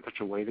mixture in such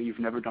a way that you've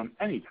never done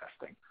any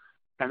testing.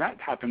 And that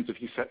happens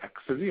if you set X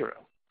to 0.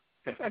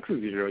 If X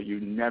is 0,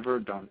 you've never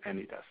done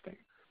any testing.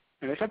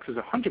 And if X is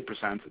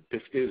 100%,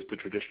 this is the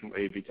traditional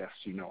A/B test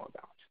you know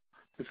about.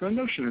 And so the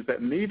notion is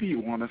that maybe you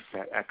want to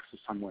set X to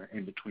somewhere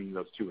in between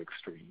those two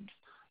extremes.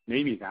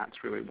 Maybe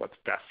that's really what's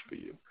best for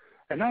you.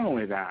 And not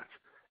only that,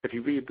 if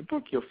you read the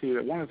book, you'll see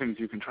that one of the things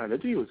you can try to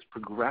do is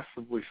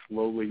progressively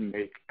slowly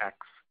make X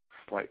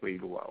slightly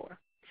lower.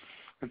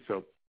 And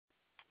so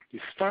you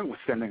start with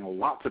sending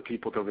lots of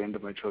people to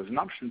randomly chosen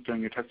options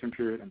during your testing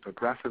period and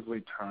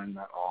progressively turn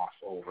that off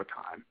over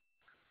time.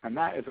 And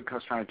that is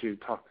a strategy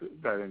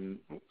that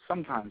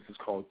sometimes is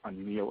called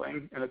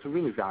annealing, and it's a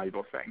really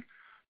valuable thing.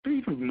 But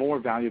even more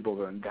valuable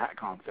than that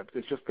concept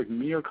is just the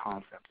mere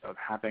concept of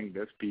having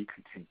this be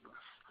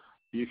continuous.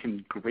 You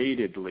can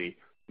gradedly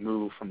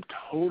move from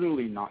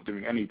totally not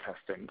doing any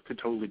testing to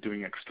totally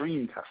doing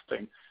extreme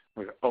testing,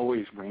 where you're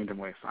always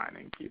randomly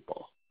assigning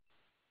people.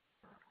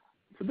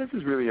 So this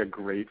is really a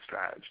great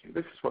strategy.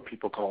 This is what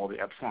people call the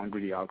epsilon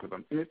greedy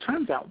algorithm. And it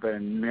turns out that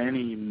in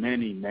many,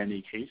 many,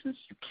 many cases,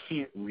 you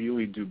can't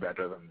really do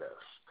better than this.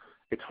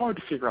 It's hard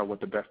to figure out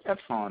what the best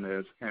epsilon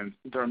is, and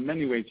there are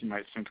many ways you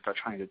might think about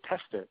trying to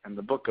test it, and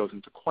the book goes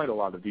into quite a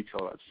lot of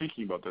detail about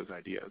thinking about those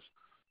ideas.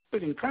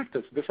 But in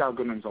practice, this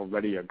algorithm is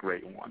already a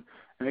great one,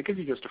 and it gives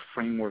you just a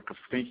framework of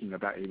thinking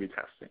about A/B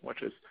testing,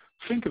 which is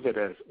think of it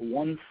as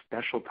one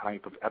special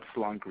type of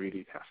epsilon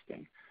greedy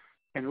testing.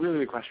 And really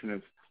the question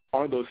is,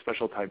 are those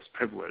special types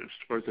privileged,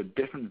 or is a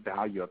different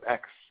value of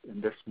X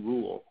in this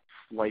rule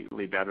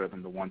slightly better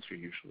than the ones you're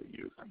usually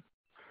using?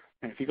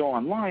 And if you go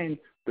online,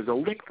 there's a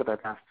link that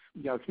I've asked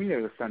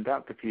Yasmina to send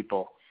out to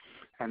people.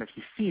 And if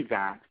you see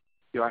that,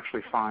 you'll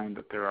actually find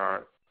that there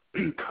are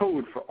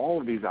code for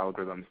all of these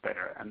algorithms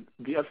there. And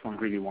the epsilon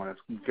greedy one is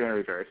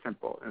very, very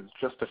simple. It's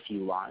just a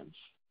few lines.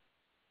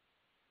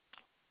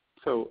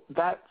 So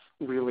that's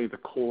really the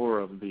core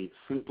of the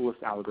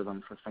simplest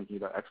algorithm for thinking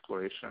about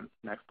exploration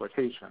and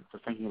exploitation, for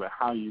thinking about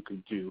how you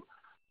could do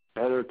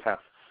better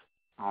tests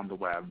on the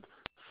web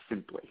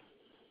simply.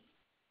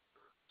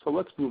 So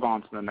let's move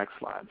on to the next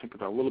slide and think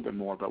about a little bit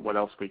more about what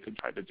else we could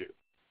try to do.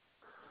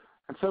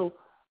 And so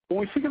when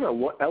we think about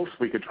what else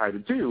we could try to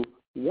do,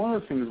 one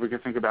of the things we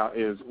could think about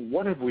is,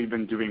 what have we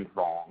been doing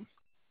wrong?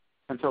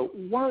 And so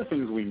one of the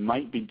things we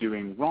might be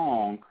doing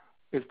wrong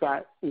is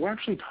that we're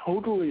actually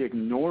totally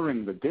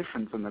ignoring the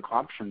difference in the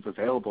options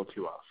available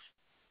to us.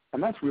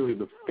 And that's really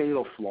the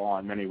fatal flaw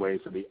in many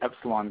ways of the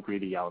epsilon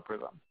greedy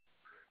algorithm,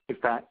 is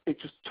that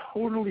it's just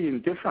totally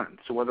indifferent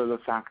to whether the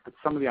fact that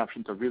some of the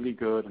options are really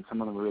good and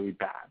some of them are really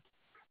bad.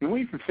 And the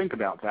way you can think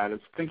about that is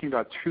thinking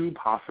about two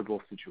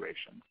possible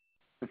situations.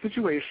 In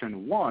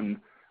situation one,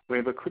 we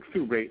have a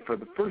click-through rate for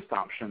the first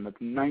option that's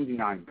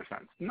 99%.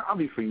 And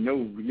obviously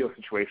no real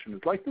situation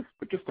is like this,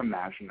 but just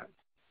imagine it.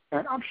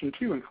 And option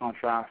two, in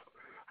contrast,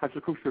 has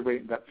a click-through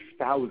rate that's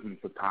thousands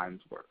of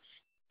times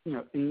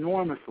worse,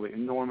 enormously,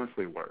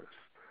 enormously worse.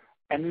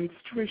 And in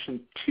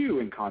situation two,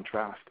 in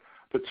contrast,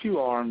 the two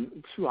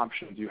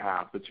options you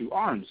have, the two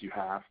arms you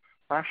have,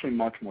 are actually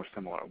much more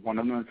similar. One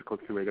of them has a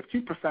click-through rate of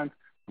 2%,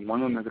 and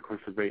one of them has a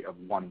click-through rate of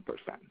 1%.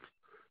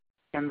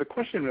 And the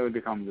question really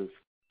becomes is,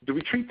 do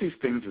we treat these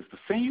things as the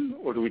same,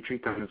 or do we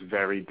treat them as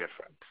very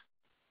different?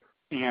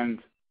 And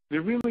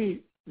they're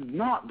really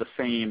not the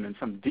same in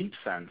some deep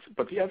sense,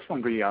 but the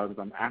epsilon greedy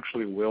algorithm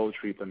actually will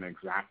treat them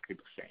exactly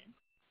the same.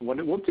 What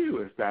it will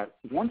do is that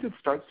once it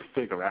starts to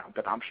figure out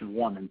that option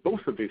one in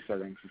both of these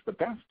settings is the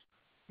best,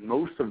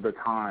 most of the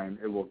time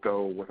it will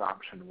go with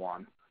option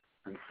one.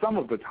 And some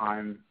of the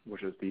time,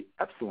 which is the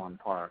epsilon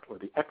part or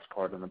the x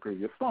part on the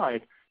previous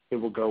slide, it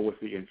will go with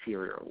the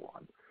inferior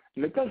one.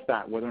 And it does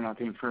that whether or not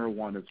the inferior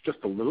one is just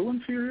a little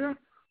inferior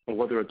or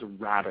whether it's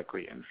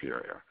radically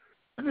inferior.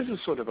 And this is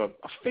sort of a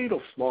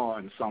fatal flaw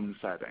in some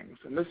settings.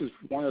 And this is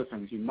one of the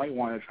things you might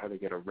want to try to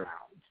get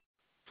around.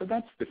 So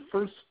that's the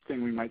first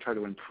thing we might try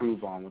to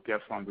improve on with the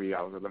epsilon greedy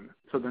algorithm.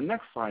 So the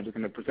next slide is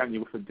going to present you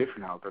with a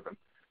different algorithm.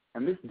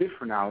 And this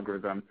different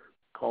algorithm is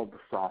called the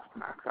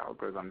softmax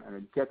algorithm, and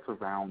it gets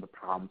around the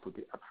problems with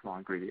the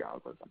epsilon greedy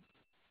algorithm.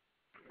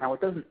 Now,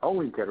 it doesn't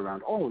always get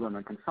around all of them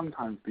and can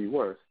sometimes be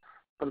worse,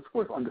 but it's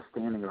worth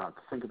understanding about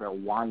to think about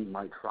why you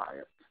might try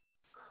it.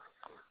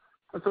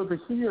 And so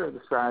here, the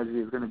strategy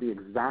is going to be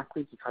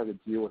exactly to try to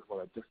deal with what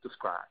I just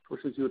described,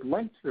 which is you would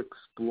like to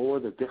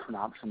explore the different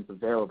options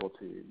available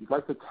to you. You'd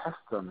like to test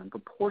them in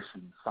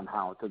proportion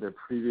somehow to their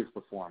previous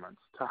performance,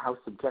 to how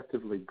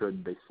subjectively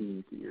good they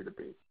seem to you to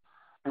be.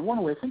 And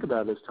one way to think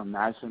about it is to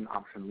imagine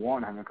option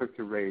 1 having a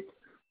click-through rate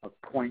of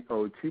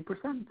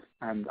 0.02%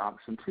 and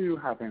option 2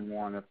 having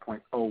one of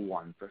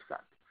 0.01%.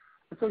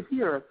 And so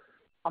here,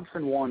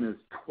 option 1 is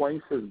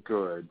twice as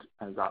good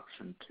as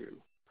option 2.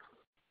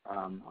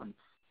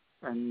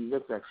 And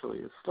this actually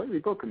is slightly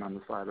broken on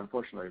the slide,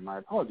 unfortunately. My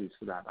apologies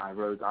for that. I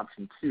wrote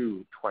option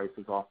 2 twice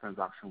as often as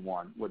option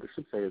 1. What it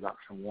should say is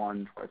option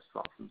 1 twice as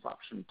often as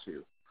option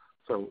 2.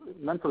 So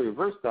mentally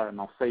reverse that,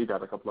 and I'll say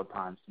that a couple of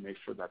times to make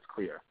sure that's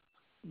clear.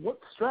 What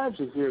the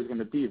strategy here is going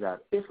to be that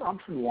if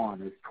option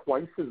 1 is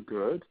twice as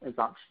good as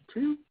option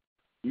 2,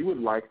 you would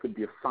like to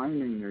be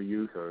assigning your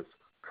users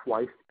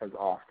twice as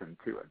often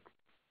to it.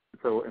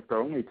 So if there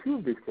are only 2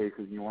 of these cases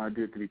and you want to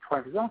do it to be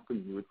twice as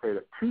often, you would say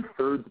that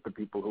 2/3 of the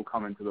people who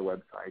come into the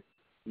website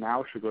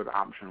now should go to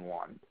option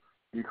 1.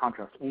 In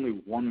contrast, only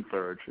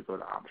 1/3 should go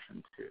to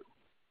option 2.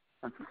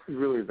 And this is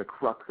really the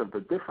crux of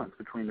the difference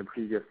between the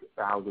previous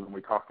algorithm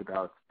we talked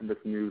about and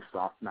this new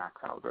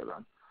softmax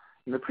algorithm.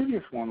 In the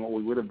previous one, what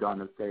we would have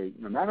done is say,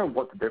 no matter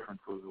what the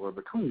differences were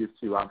between these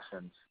 2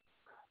 options,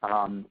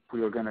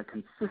 we were going to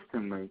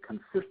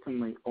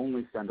consistently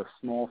only send a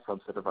small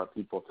subset of our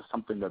people to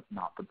something that's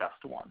not the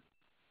best one.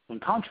 In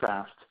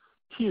contrast,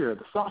 here,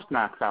 the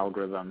softmax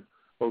algorithm,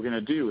 what we're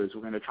going to do is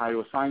we're going to try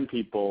to assign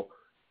people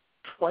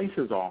twice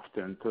as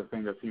often to the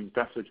thing that seems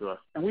best to us,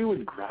 and we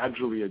would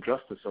gradually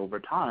adjust this over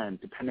time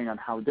depending on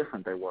how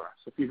different they were.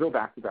 So if you go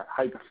back to that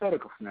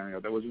hypothetical scenario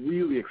that was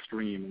really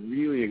extreme and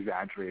really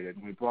exaggerated,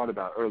 and we brought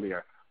about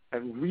earlier,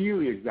 that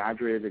really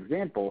exaggerated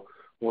example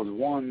was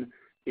one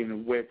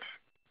in which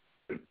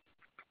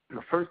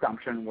the first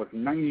option was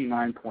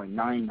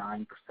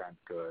 99.99%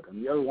 good,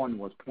 and the other one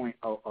was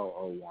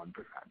 0.0001%.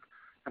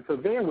 And so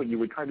there what you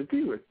would try to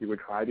do is you would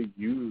try to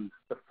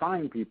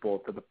assign people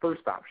to the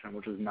first option,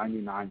 which is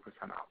 99%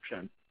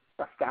 option,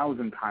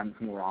 1,000 times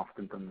more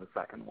often than the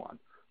second one.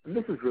 And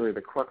this is really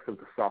the crux of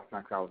the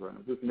softmax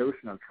algorithm, this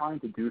notion of trying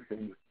to do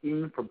things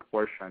in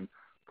proportion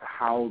to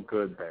how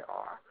good they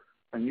are.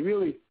 And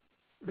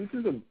this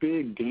is a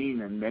big gain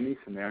in many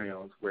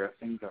scenarios where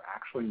things are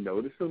actually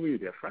noticeably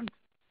different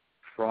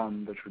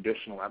from the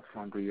traditional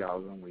epsilon greedy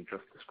algorithm we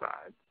just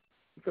described.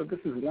 So this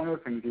is one of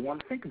the things you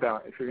want to think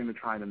about if you're going to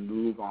try to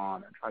move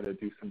on and try to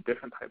do some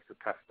different types of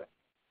testing.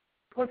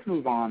 So let's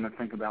move on and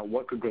think about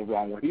what could go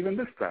wrong with even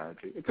this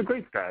strategy. It's a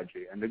great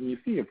strategy, and then you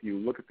see if you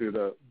look through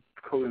the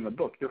code in the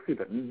book, you'll see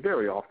that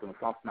very often the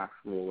softmax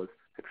rule is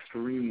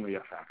extremely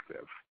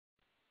effective.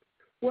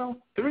 Well,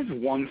 there is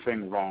one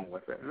thing wrong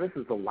with it, and this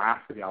is the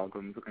last of the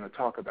algorithms we're going to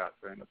talk about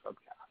during the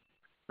subcast.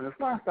 In this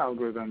last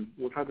algorithm,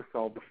 we'll try to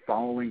solve the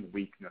following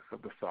weakness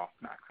of the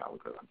softmax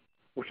algorithm,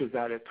 which is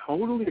that it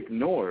totally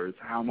ignores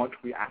how much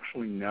we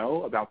actually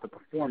know about the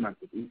performance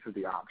of each of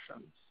the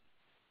options.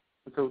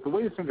 And so the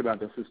way to think about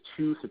this is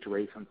 2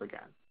 situations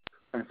again.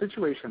 In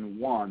situation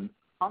 1,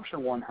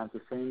 option 1 has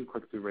the same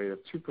click-through rate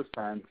of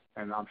 2%,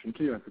 and option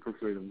 2 has the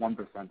click-through rate of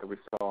 1% that we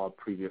saw in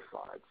previous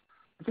slides.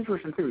 In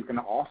situation 2 is going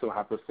to also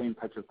have the same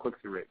types of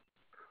click-through rate.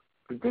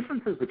 The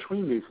differences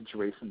between these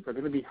situations are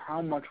going to be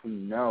how much we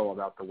know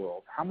about the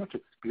world, how much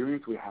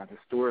experience we have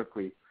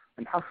historically,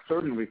 and how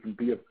certain we can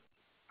be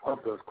of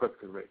those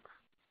click-through rates.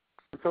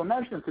 So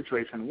imagine in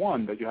situation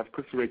 1 that you have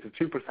click-through rates of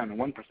 2% and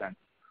 1%.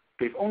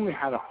 They've only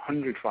had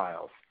 100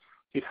 files.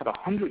 You've had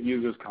 100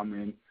 users come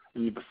in,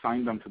 and you've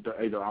assigned them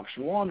to either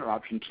option 1 or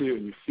option 2,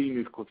 and you've seen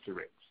these click-through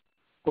rates.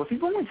 Well, if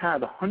you've only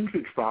had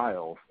 100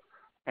 files,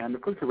 and the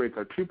click-through rates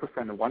are 2%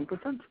 and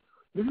 1%,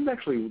 this is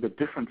actually the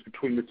difference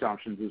between the 2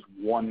 options is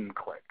 1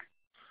 click.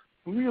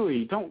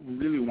 You don't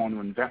really want to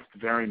invest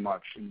very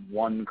much in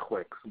 1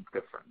 click's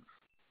difference.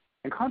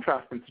 In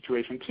contrast, in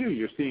situation 2,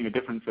 you're seeing a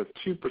difference of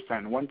 2%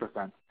 and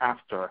 1%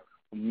 after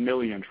 1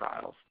 million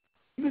trials.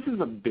 This is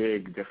a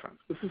big difference.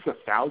 This is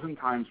 1,000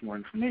 times more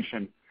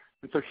information.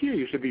 And so here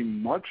you should be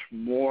much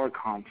more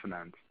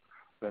confident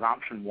that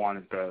option 1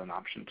 is better than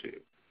option 2.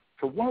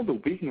 So one of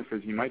the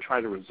weaknesses you might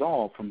try to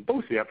resolve from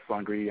both the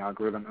epsilon greedy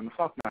algorithm and the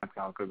softmax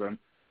algorithm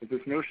is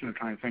this notion of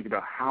trying to think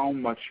about how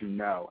much you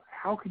know.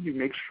 How could you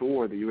make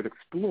sure that you would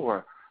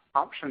explore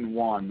option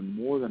 1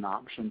 more than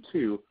option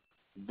 2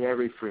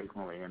 very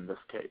frequently in this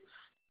case?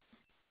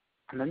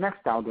 And the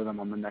next algorithm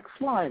on the next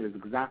slide is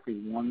exactly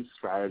one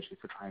strategy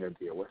for trying to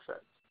deal with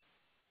it.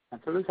 And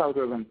so this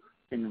algorithm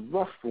in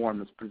rough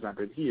form is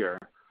presented here,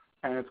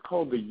 and it's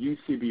called the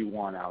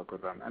UCB1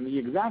 algorithm. And the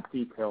exact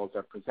details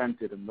are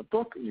presented in the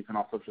book. You can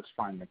also just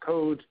find the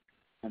code.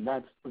 And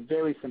that's a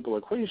very simple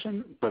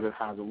equation, but it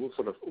has a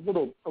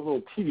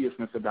little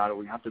tediousness about it.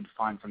 We have to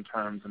define some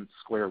terms and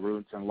square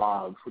roots and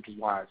logs, which is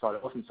why I thought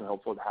it wasn't so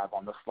helpful to have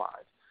on the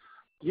slide.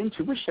 The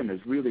intuition is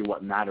really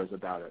what matters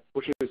about it,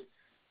 which is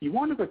you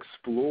want to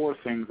explore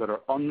things that are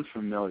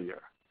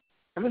unfamiliar.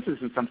 And this is,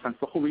 in some sense,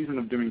 the whole reason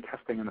of doing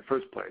testing in the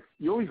first place.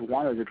 You always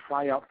wanted to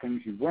try out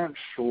things you weren't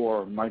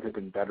sure might have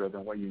been better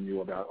than what you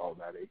knew about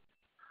already.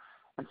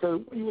 And so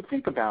what you would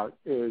think about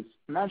is,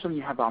 imagine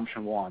you have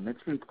option 1.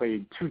 It's been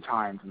played 2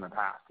 times in the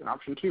past. And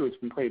option 2, it's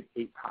been played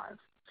 8 times.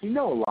 So you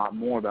know a lot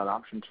more about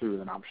option 2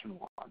 than option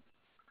 1.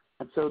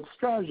 And so the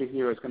strategy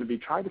here is going to be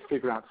try to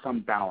figure out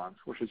some balance,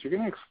 which is you're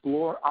going to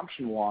explore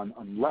option 1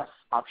 unless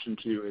option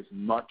 2 is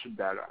much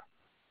better.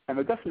 And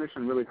the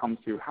definition really comes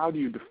to how do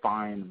you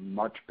define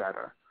much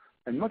better.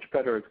 And much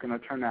better is going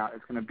to turn out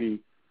it's going to be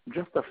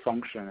just a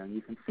function. And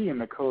you can see in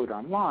the code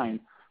online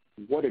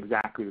what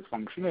exactly this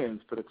function is,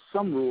 but it's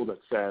some rule that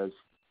says,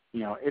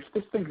 if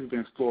this thing has been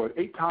explored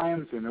 8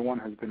 times and the one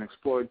has been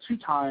explored 2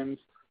 times,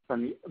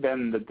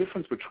 then the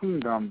difference between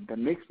them that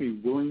makes me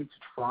willing to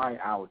try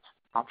out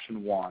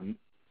option 1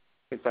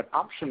 is that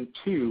option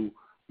 2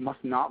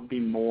 must not be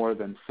more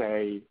than,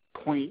 say,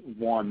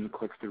 0.1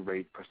 click-through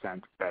rate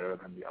 % better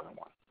than the other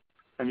one.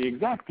 And the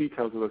exact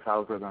details of this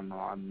algorithm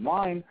are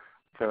online.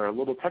 They're a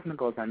little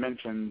technical, as I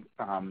mentioned,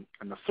 and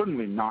they're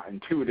certainly not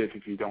intuitive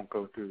if you don't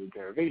go through the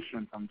derivation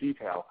in some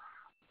detail.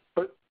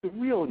 But the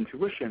real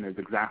intuition is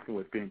exactly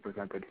what's being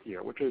presented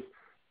here, which is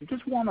you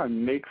just want to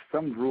make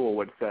some rule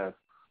which says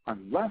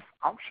unless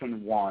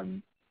option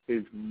 1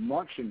 is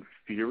much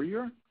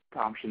inferior to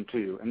option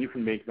 2, and you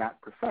can make that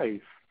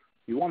precise,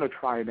 you want to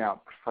try it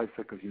out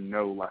precisely because you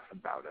know less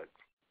about it.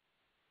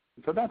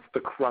 And so that's the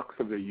crux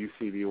of the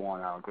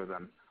UCB1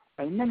 algorithm.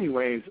 And in many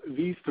ways,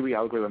 these 3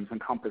 algorithms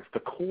encompass the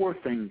core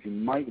things you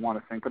might want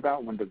to think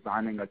about when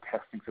designing a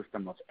testing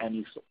system of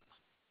any sort.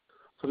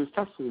 So these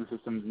testing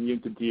systems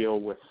need to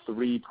deal with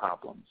 3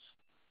 problems.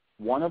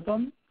 One of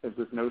them is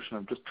this notion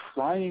of just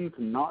trying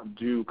to not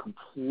do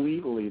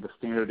completely the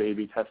standard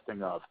A/B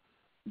testing of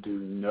do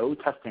no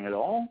testing at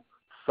all,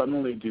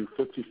 suddenly do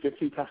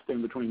 50-50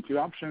 testing between 2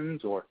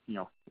 options, or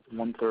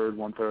 1/3,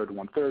 1/3,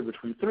 1/3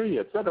 between 3,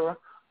 etc.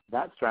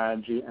 That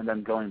strategy, and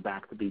then going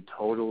back to be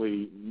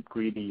totally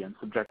greedy and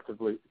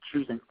subjectively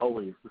choosing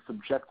always the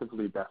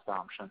subjectively best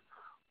option,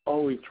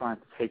 always trying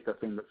to take the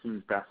thing that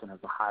seems best and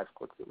has the highest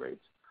click-through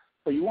rates.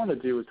 What you want to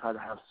do is try to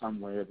have some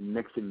way of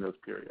mixing those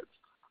periods.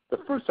 The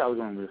first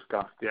algorithm we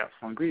discussed, the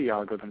epsilon greedy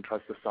algorithm,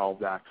 tries to solve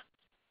that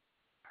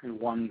in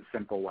one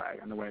simple way.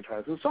 And the way it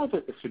tries to solve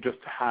it is to just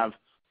have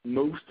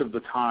most of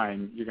the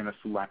time you're going to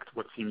select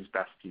what seems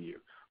best to you.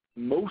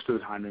 Most of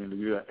the time you're going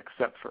to do that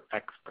except for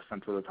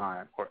X% of the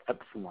time, or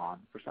epsilon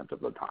 % of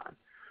the time.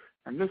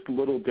 And this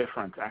little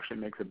difference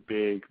actually makes a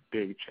big,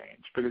 big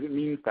change, because it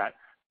means that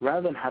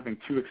rather than having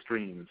 2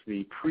 extremes,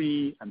 the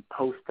pre- and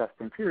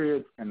post-testing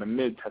periods and the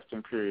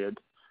mid-testing period,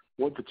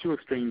 what the 2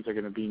 extremes are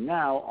going to be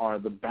now are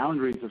the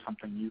boundaries of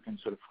something you can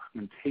sort of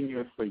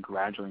continuously,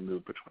 gradually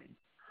move between.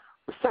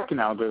 The second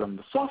algorithm,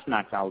 the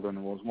softmax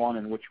algorithm, was one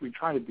in which we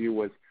try to deal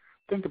with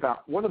think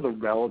about what are the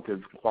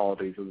relative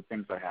qualities of the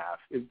things I have.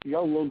 Is the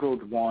logo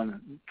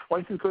 1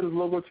 twice as good as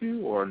logo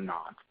 2 or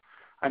not?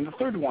 And the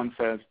third one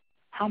says,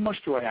 how much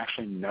do I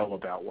actually know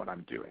about what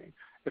I'm doing?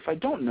 If I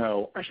don't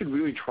know, I should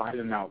really try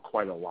them out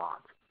quite a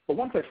lot. But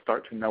once I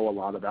start to know a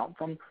lot about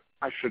them,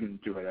 I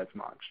shouldn't do it as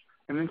much.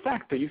 And in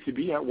fact, the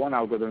UCB1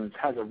 algorithm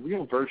has a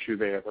real virtue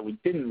there that we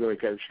didn't really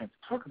get a chance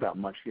to talk about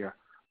much here,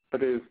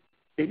 but it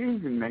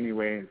is in many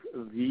ways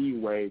the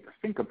way to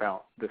think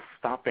about the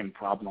stopping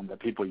problem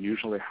that people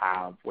usually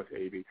have with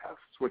A/B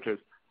tests, which is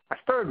I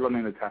started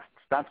running the tests,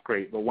 that's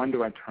great, but when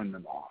do I turn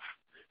them off?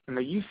 And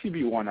the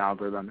UCB1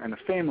 algorithm and a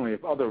family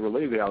of other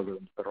related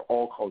algorithms that are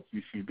all called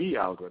UCB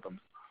algorithms,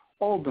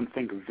 all of them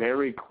think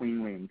very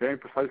cleanly and very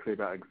precisely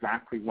about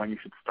exactly when you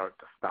should start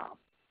to stop.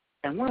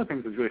 And one of the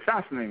things that's really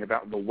fascinating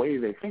about the way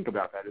they think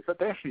about that is that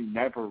they actually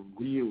never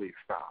really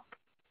stop.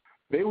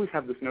 They always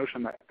have this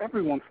notion that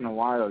every once in a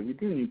while you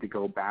do need to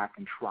go back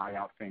and try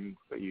out things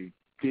that you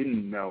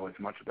didn't know as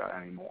much about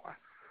anymore.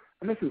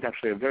 And this is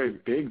actually a very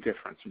big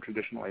difference from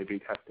traditional A/B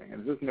testing.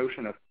 And this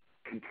notion of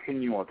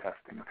continual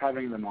testing, of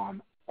having them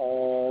on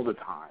all the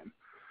time.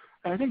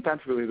 And I think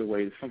that's really the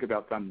way to think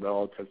about them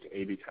relative to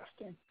A/B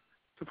testing.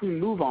 So if we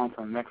move on to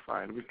the next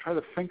slide, we try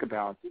to think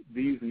about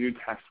these new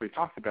tests we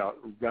talked about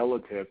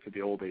relative to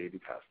the old A/B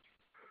tests.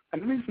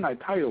 And the reason I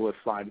title this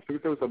slide is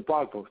because there was a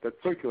blog post that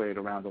circulated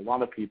around a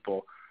lot of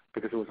people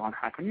because it was on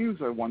Hacker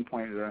News at one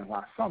point during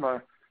last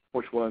summer,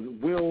 which was,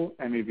 will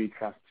MAB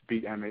tests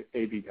beat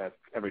A/B tests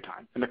every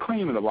time? And the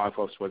claim of the blog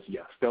post was,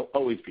 yes, they'll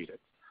always beat it.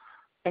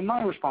 And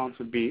my response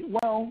would be,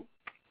 well,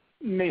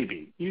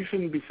 maybe. You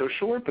shouldn't be so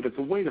sure, but it's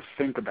a way to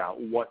think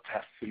about what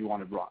tests you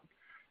want to run.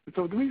 And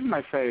so the reason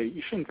I say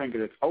you shouldn't think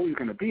that it's always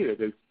going to beat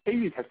it is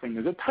A/B testing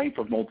is a type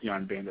of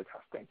multi-arm bandit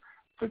testing.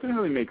 So it doesn't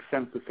really make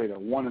sense to say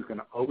that one is going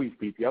to always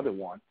beat the other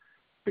one,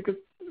 because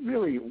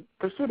really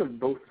they're sort of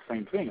both the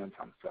same thing in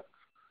some sense.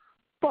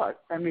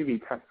 But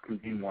MAB tests can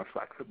be more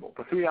flexible.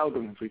 The three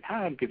algorithms we've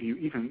had give you,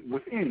 even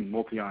within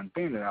multi-arm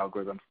bandit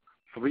algorithms,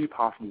 three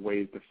possible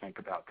ways to think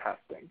about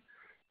testing.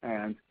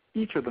 And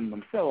each of them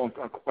themselves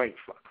are quite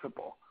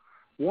flexible.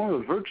 One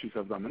of the virtues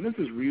of them, and this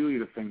is really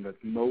the thing that's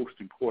most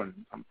important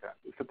in some sense,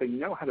 is that they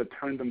know how to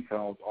turn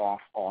themselves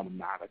off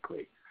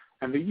automatically.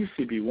 And the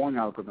UCB1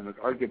 algorithm is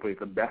arguably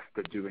the best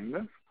at doing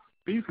this,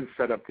 but you can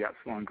set up the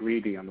epsilon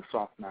greedy and the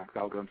softmax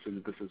algorithms to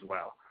do this as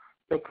well.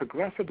 They'll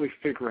progressively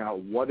figure out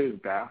what is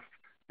best,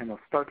 and they'll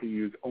start to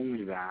use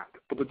only that,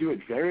 but they'll do it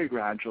very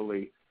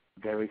gradually,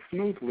 very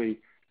smoothly,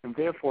 and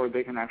therefore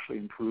they can actually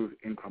improve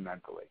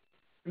incrementally.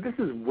 And this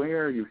is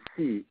where you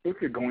see, if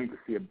you're going to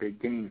see a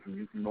big gain from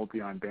using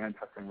multi-arm band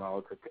testing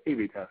relative to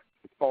A/B tests,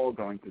 it's all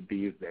going to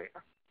be there.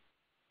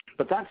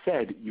 But that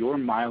said, your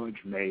mileage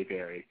may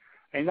vary,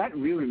 and that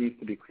really needs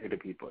to be clear to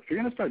people. If you're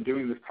going to start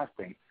doing this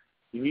testing,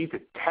 you need to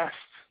test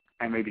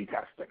MAB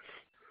testing.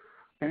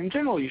 And in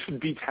general, you should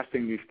be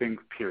testing these things,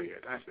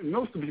 period. And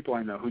most of the people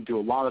I know who do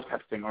a lot of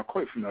testing are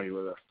quite familiar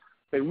with this.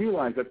 They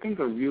realize that things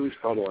are really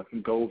subtle and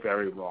can go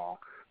very wrong.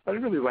 But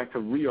I'd really like to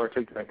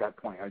re-articulate that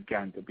point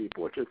again to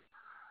people, which is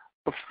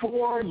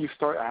before you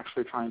start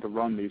actually trying to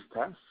run these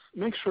tests,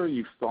 make sure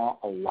you've thought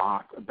a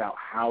lot about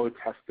how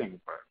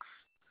testing works.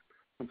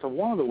 And so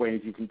one of the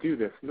ways you can do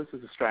this, and this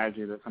is a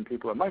strategy that some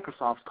people at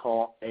Microsoft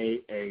call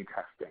AA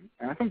testing.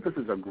 And I think this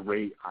is a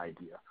great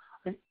idea.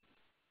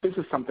 This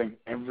is something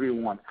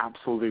everyone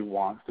absolutely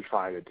wants to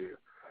try to do.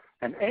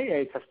 And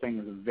AA testing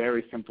is a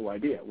very simple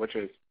idea, which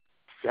is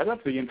set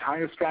up the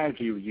entire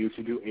strategy you use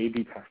to do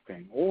A/B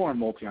testing or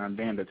multi-arm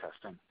bandit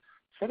testing.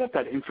 Set up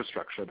that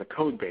infrastructure, the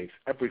code base,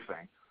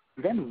 everything.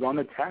 Then run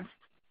a test,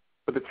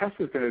 but the test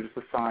is going to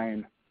just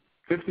assign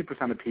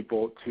 50% of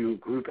people to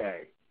group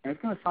A. And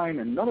it's going to assign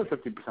another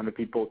 50% of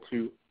people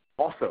to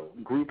also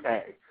group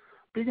A.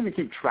 But you're going to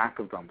keep track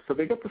of them. So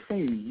they get the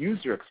same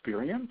user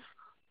experience,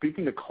 but you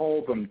can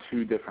call them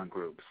two different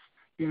groups.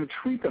 You can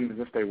treat them as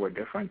if they were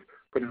different,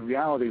 but in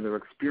reality their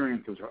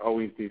experiences are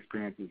always the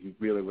experiences you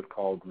really would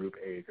call group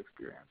A's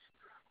experience.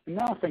 And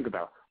now think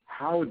about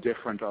how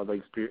different are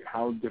the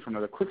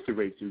click-through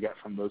rates you get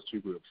from those two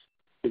groups.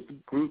 Is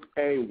group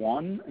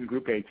A1 and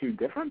group A2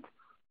 different?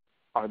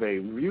 Are they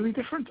really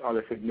different? Are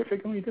they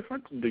significantly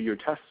different? Do your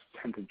tests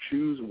tend to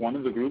choose one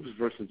of the groups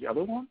versus the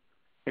other one?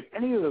 If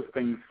any of those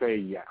things say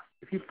yes,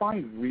 if you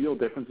find real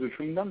differences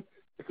between them,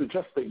 it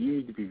suggests that you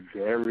need to be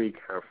very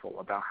careful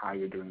about how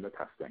you're doing the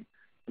testing.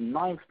 In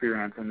my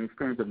experience, and the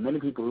experience of many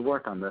people who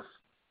work on this,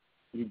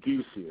 you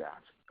do see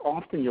that.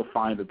 Often you'll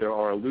find that there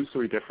are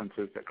illusory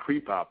differences that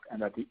creep up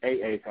and that the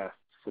AA test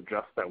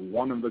suggests that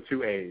one of the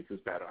two A's is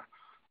better.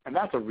 And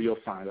that's a real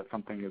sign that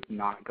something is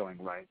not going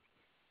right.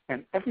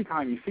 And every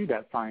time you see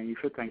that sign, you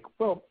should think,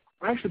 well,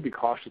 I should be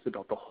cautious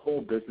about the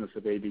whole business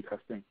of A/B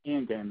testing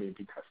and MAB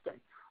testing.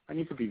 I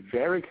need to be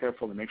very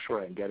careful to make sure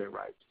I get it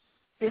right.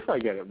 If I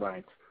get it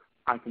right,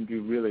 I can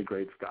do really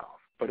great stuff.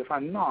 But if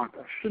I'm not,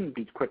 I shouldn't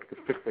be quick to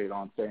fixate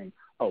on saying,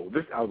 oh,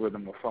 this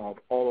algorithm will solve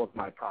all of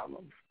my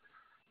problems.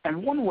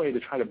 And one way to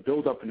try to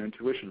build up an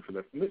intuition for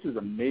this, and this is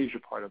a major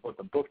part of what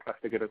the book tries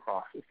to get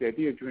across, is the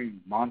idea of doing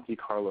Monte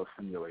Carlo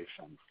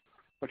simulations,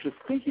 which is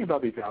thinking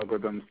about these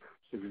algorithms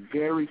as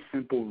very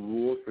simple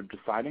rules for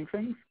deciding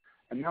things,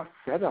 and now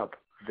set up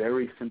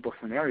very simple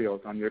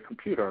scenarios on your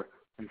computer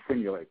and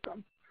simulate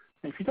them.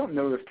 And if you don't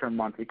know this term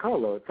Monte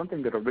Carlo, it's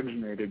something that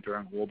originated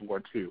during World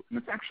War II, and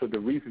it's actually the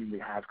reason we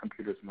have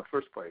computers in the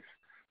first place,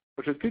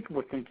 which is people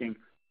were thinking,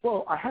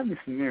 well, I have these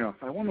scenarios,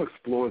 I want to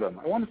explore them.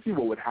 I want to see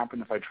what would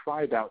happen if I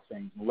tried out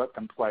things and let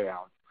them play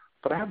out.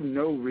 But I have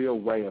no real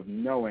way of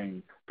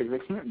knowing because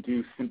I can't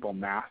do simple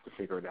math to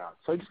figure it out.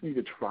 So I just need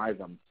to try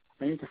them.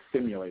 I need to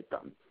simulate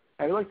them.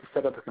 I like to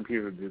set up a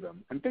computer to do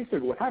them. And basically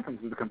what happens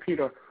is the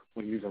computer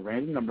will use a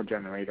random number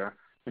generator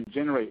and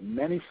generate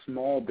many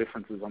small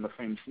differences on the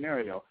same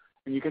scenario.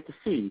 And you get to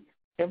see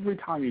every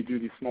time you do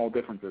these small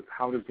differences,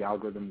 how does the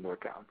algorithm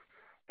work out?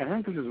 And I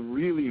think this is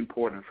really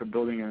important for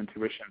building an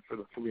intuition for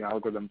the three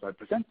algorithms I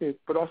presented,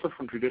 but also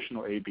from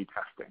traditional A/B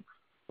testing,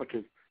 which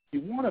is you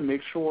want to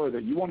make sure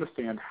that you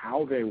understand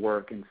how they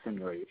work in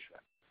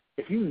simulation.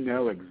 If you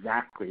know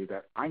exactly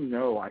that I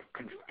know I've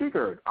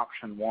configured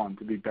option 1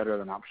 to be better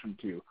than option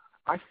 2,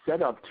 I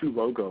set up two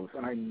logos,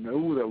 and I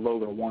know that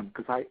logo 1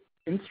 because I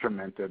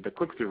instrumented the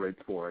click-through rates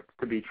for it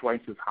to be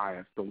twice as high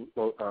as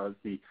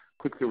the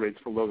click-through rates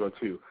for logo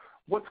 2.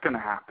 What's going to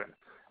happen?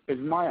 Is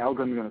my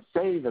algorithm going to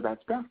say that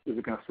that's best? Is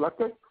it going to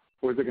select it?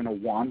 Or is it going to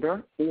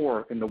wander?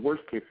 Or in the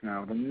worst case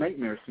scenario, the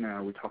nightmare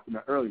scenario we talked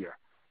about earlier,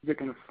 is it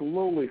going to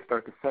slowly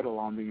start to settle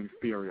on the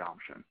inferior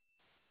option?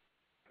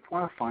 I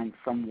want to find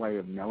some way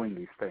of knowing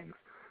these things.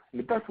 And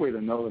the best way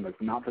to know them is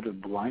not to just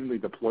blindly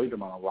deploy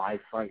them on a live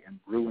site and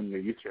ruin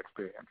your user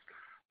experience.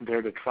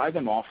 They're to try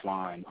them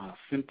offline on a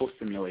simple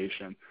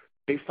simulation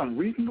based on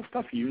reasonable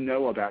stuff you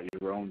know about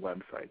your own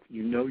website.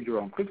 You know your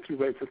own click-through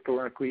rates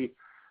historically.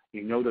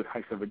 You know the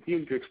types of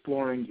ideas you're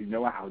exploring. You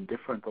know how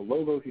different the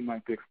logos you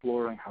might be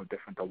exploring, how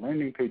different the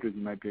landing pages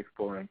you might be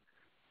exploring.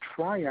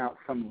 Try out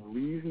some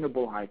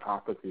reasonable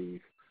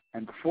hypotheses,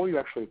 and before you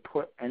actually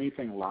put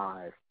anything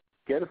live,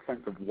 get a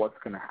sense of what's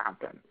going to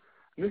happen.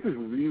 And this is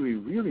really,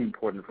 really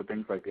important for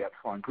things like the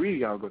epsilon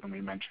greedy algorithm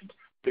we mentioned,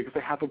 because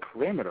they have a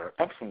parameter,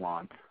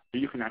 epsilon, that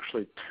you can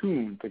actually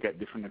tune to get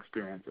different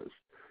experiences.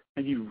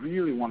 And you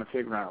really want to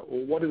figure out,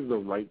 well, what is the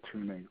right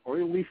tuning, or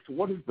at least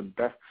what is the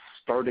best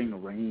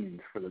starting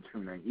range for the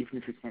tuning, even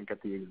if you can't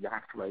get the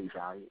exact right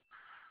value.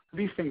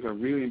 These things are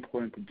really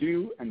important to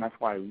do, and that's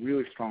why I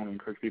really strongly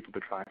encourage people to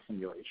try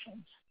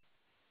simulations.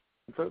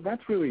 And so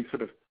that's really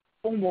sort of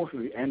almost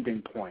the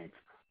ending point.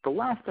 The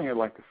last thing I'd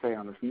like to say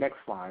on this next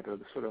slide are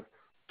the sort of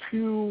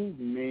two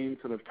main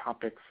sort of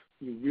topics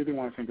you really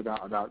want to think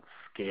about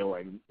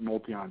scaling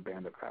multi-on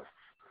Bandit tests.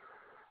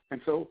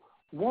 And so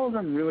one of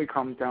them really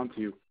comes down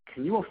to,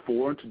 can you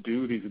afford to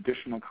do these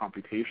additional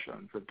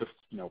computations of just,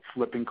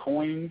 flipping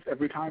coins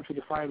every time to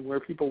decide where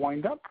people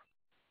wind up?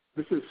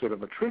 This is sort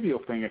of a trivial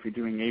thing if you're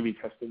doing A/B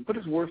testing, but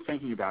it's worth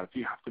thinking about if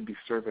you have to be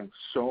serving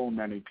so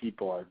many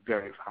people at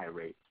very high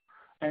rates.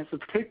 And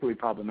it's particularly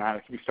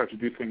problematic if you start to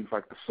do things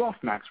like the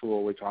softmax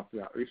rule we talked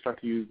about, or you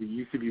start to use the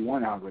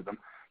UCB1 algorithm,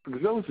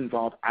 because those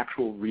involve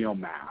actual real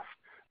math.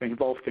 They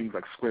involve things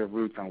like square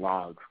roots and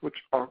logs, which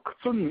are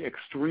certainly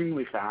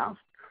extremely fast.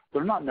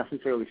 They're not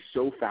necessarily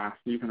so fast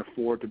that you can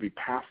afford to be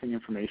passing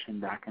information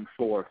back and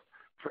forth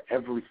for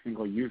every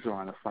single user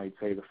on a site,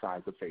 say the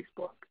size of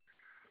Facebook.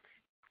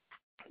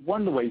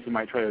 One of the ways you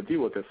might try to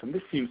deal with this, and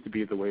this seems to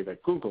be the way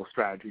that Google's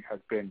strategy has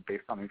been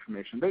based on the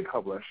information they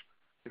publish,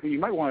 is that you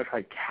might want to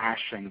try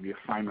caching the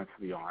assignments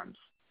of the arms.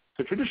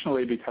 So traditional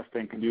A/B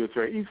testing can do this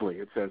very easily.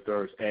 It says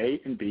there's A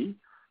and B,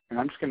 and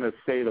I'm just going to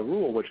say the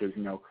rule, which is,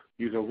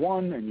 user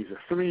 1 and user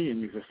 3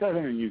 and user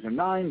 7 and user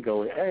 9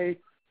 go to A,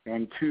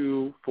 and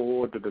 2,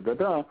 4,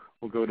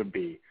 will go to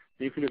B.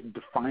 And you can just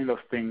define those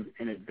things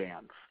in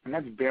advance, and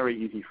that's very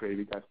easy for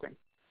A/B testing.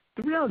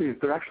 The reality is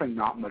they're actually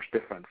not much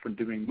different from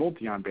doing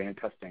multi-on Bandit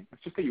testing.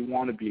 It's just that you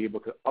want to be able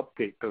to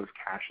update those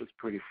caches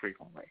pretty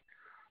frequently.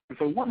 And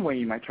so one way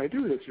you might try to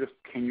do this is just,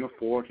 can you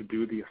afford to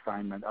do the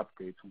assignment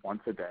updates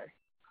once a day?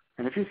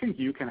 And if you think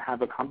you can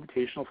have a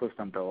computational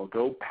system that will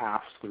go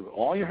pass through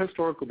all your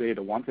historical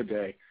data once a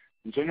day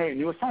and generate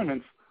new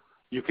assignments,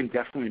 you can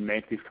definitely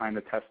make these kind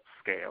of tests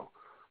scale.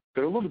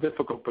 They're a little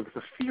difficult because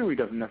the theory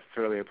doesn't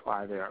necessarily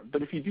apply there.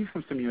 But if you do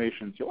some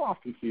simulations, you'll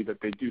often see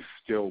that they do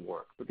still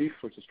work. But these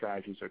sorts of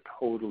strategies are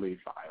totally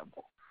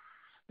viable.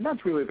 And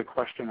that's really the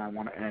question I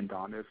want to end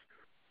on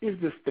is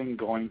this thing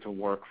going to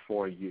work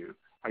for you?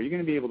 Are you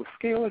going to be able to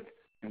scale it?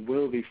 And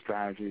will these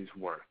strategies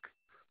work?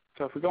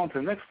 So if we go on to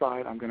the next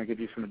slide, I'm going to give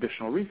you some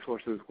additional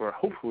resources where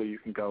hopefully you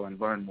can go and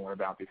learn more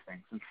about these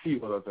things and see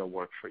whether they'll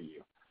work for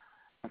you.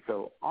 And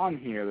so on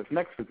here, this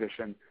next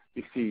position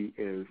you see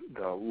is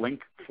the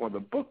link for the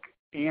book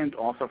and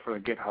also for the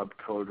GitHub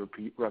code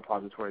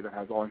repository that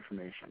has all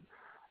information.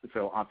 And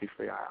so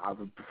obviously I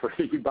would prefer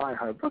that you buy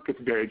our book.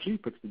 It's very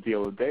cheap. It's the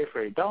deal of the day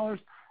for $8.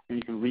 And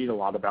you can read a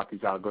lot about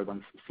these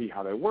algorithms, see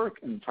how they work,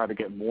 and try to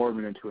get more of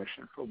an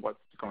intuition for what's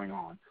going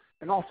on.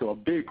 And also a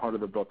big part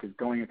of the book is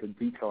going into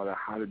detail about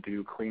how to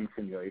do clean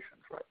simulations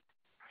right.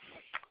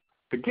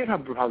 The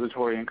GitHub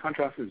repository, in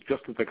contrast, is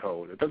just the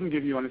code. It doesn't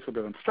give you any sort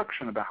of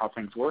instruction about how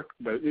things work,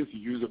 but it is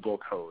usable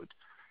code.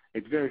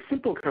 It's very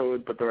simple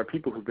code, but there are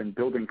people who've been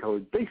building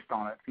code based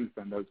on it since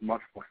then that's much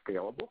more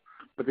scalable.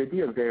 But the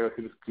idea there is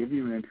to just give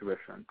you an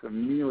intuition, to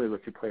immediately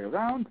let you play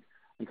around,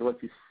 and to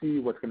let you see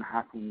what's going to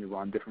happen when you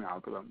run different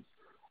algorithms.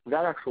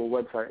 That actual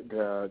website,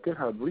 the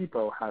GitHub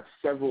repo, has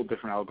several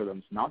different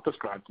algorithms not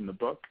described in the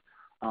book.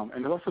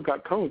 And they've also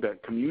got code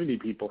that community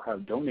people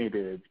have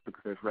donated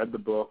because they've read the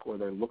book or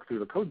they looked through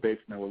the code base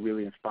and they were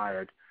really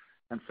inspired.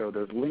 And so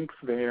there's links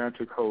there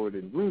to code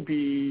in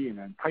Ruby and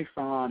in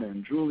Python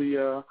and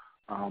Julia.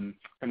 And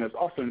there's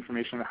also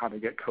information on how to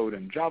get code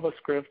in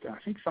JavaScript. And I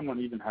think someone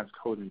even has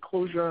code in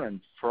Clojure. And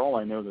for all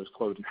I know, there's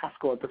code in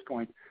Haskell at this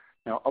point.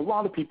 Now, a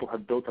lot of people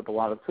have built up a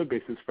lot of code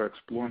bases for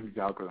exploring these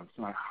algorithms.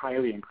 And I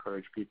highly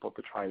encourage people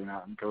to try them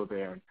out and go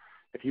there. And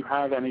if you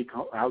have any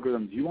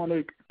algorithms you want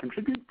to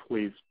contribute,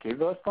 please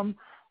give us them.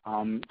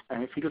 And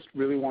if you just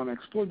really want to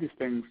explore these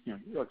things, you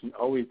can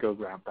always go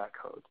grab that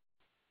code.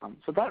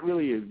 So that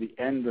really is the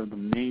end of the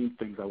main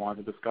things I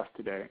wanted to discuss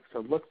today.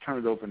 So let's turn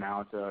it over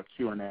now to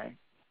Q&A.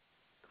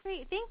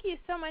 Great. Thank you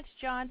so much,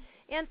 John.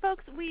 And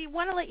folks, we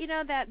want to let you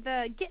know that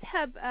the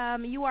GitHub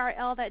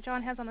URL that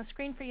John has on the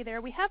screen for you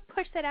there, we have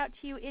pushed that out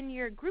to you in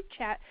your group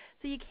chat,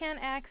 so you can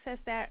access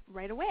that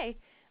right away.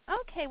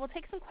 Okay, we'll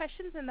take some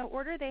questions in the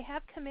order they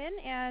have come in.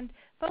 And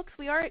folks,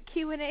 we are at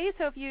Q&A,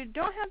 so if you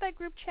don't have that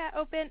group chat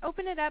open,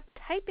 open it up,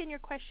 type in your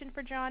question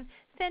for John,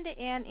 send it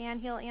in,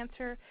 and he'll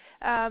answer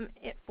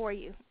it for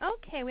you.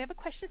 Okay, we have a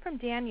question from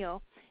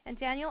Daniel. And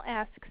Daniel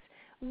asks,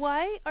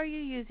 why are you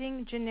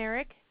using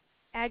generic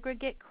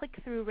aggregate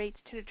click-through rates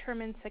to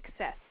determine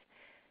success?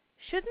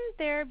 Shouldn't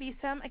there be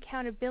some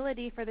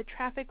accountability for the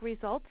traffic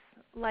results,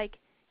 like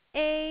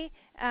A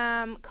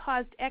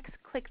caused X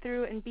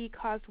click-through and B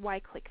caused Y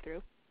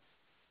click-through?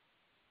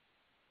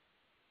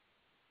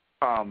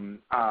 I'm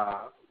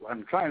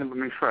trying to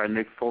make sure I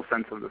make full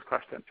sense of this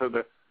question. So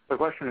the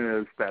question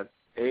is that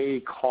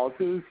A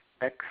causes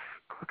X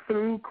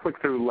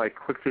click-through like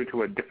click-through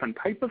to a different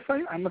type of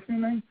site, I'm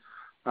assuming,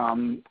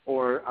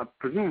 or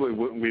presumably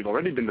what we've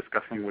already been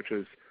discussing, which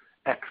is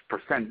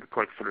X%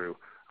 click-through.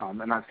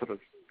 And I've sort of,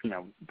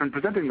 been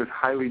presenting this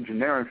highly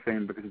generic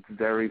thing because it's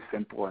very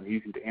simple and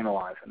easy to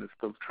analyze, and it's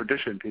the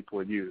tradition people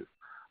would use.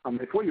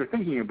 If what you're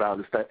thinking about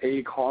is that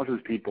A causes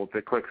people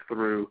to click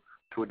through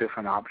to a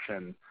different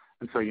option,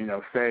 and so,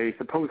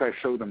 suppose I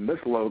show them this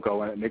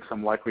logo and it makes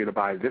them likely to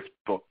buy this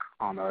book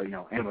on,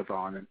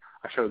 Amazon, and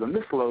I show them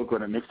this logo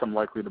and it makes them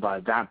likely to buy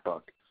that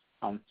book.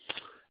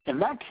 In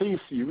that case,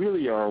 you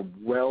really are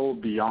well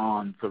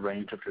beyond the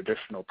range of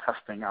traditional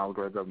testing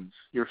algorithms.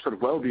 You're sort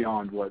of well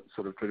beyond what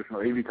sort of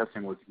traditional A/B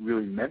testing was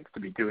really meant to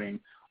be doing,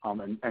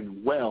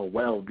 and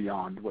well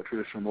beyond what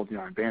traditional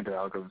multi-arm Bandit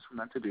algorithms were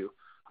meant to do.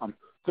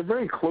 They're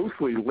very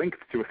closely linked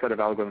to a set of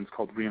algorithms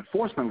called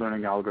reinforcement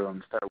learning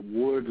algorithms that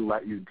would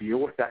let you deal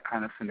with that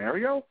kind of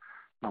scenario.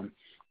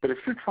 But if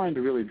you're trying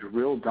to really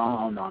drill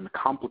down on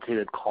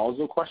complicated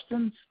causal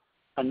questions,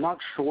 I'm not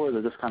sure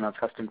that this kind of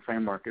testing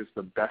framework is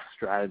the best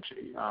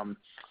strategy. I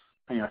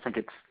think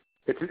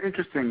it's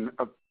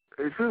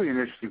really an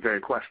interesting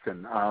very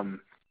question, and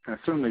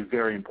it's certainly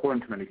very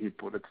important to many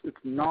people. It's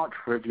not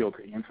trivial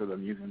to answer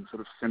them using sort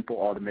of simple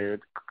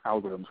automated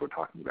algorithms we're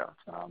talking about.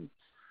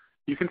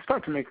 You can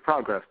start to make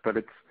progress, but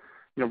it's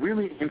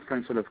really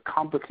answering sort of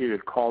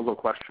complicated causal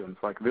questions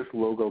like this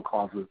logo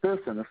causes this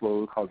and this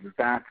logo causes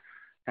that,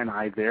 and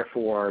I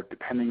therefore,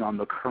 depending on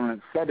the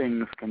current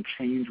settings, can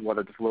change what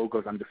of the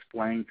logos I'm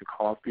displaying to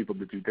cause people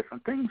to do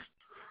different things.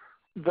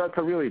 That's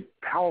a really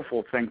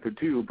powerful thing to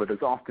do, but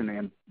is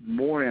often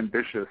more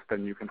ambitious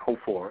than you can hope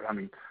for.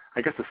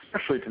 I guess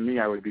especially to me,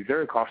 I would be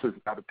very cautious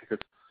about it because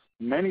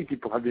many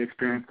people have the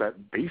experience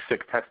that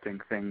basic testing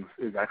things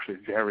is actually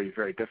very,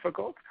 very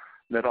difficult.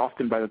 That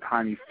often by the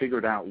time you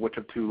figured out which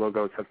of two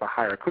logos has the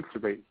higher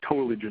click-through rate,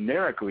 totally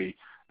generically,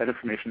 that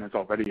information has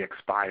already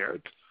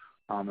expired.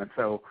 And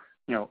so,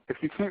 if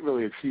you can't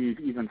really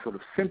achieve even sort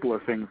of simpler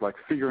things like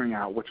figuring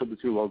out which of the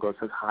two logos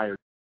has higher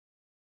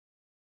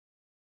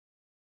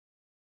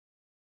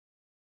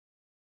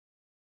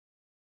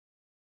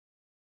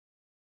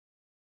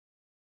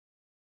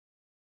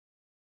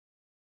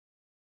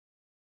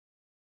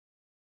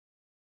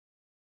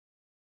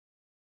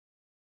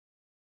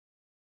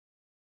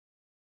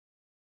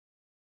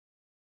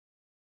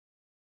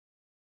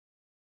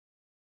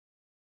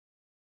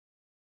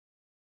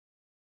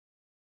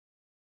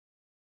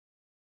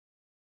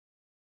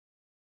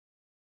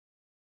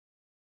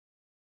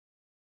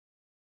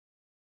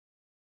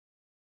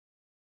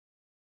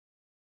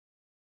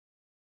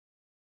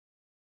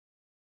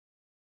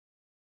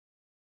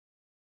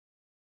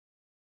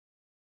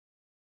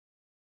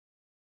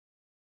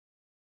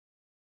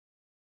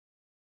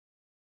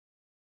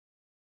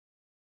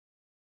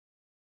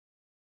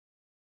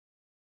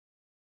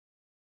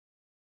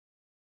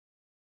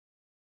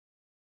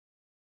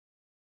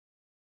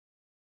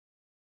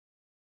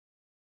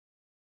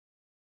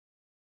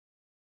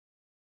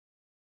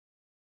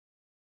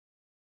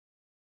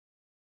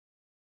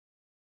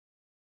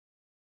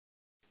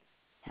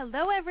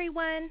Hello,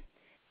 everyone.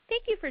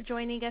 Thank you for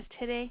joining us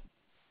today.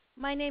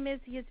 My name is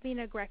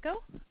Yasmina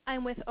Greco.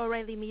 I'm with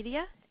O'Reilly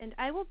Media, and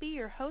I will be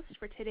your host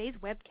for today's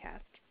webcast.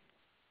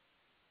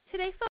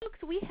 Today, folks,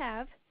 we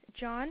have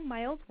John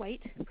Myles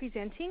White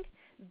presenting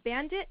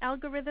Bandit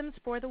Algorithms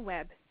for the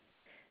Web.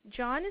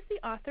 John is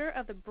the author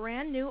of the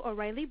brand new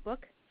O'Reilly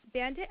book,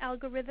 Bandit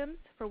Algorithms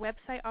for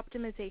Website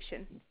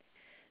Optimization.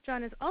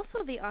 John is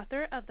also the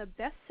author of the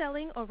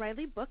best-selling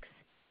O'Reilly books,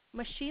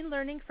 Machine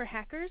Learning for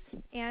Hackers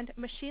and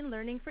Machine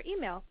Learning for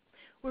Email.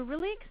 We're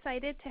really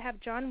excited to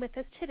have John with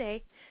us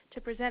today to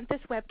present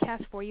this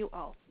webcast for you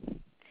all.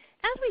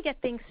 As we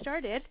get things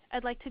started,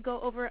 I'd like to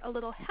go over a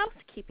little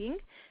housekeeping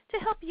to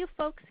help you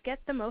folks get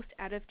the most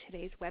out of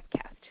today's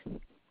webcast.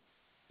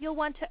 You'll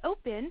want to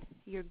open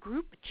your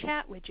group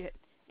chat widget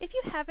if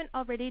you haven't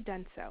already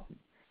done so.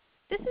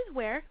 This is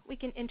where we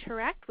can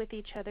interact with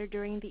each other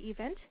during the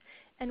event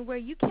and where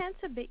you can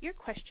submit your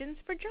questions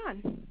for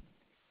John.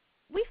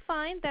 We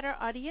find that our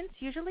audience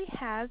usually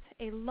has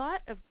a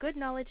lot of good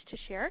knowledge to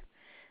share,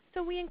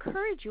 so we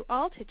encourage you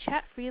all to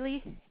chat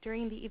freely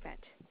during the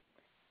event.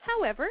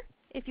 However,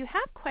 if you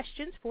have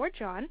questions for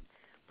John,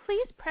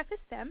 please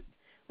preface them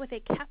with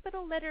a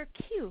capital letter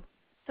Q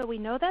so we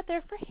know that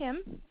they're for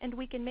him and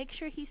we can make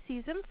sure he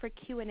sees them for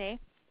Q&A.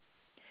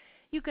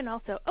 You can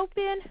also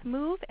open,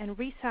 move, and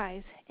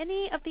resize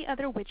any of the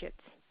other widgets.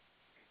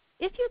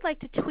 If you'd like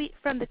to tweet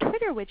from the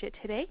Twitter widget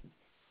today,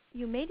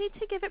 you may need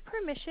to give it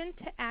permission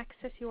to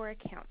access your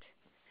account.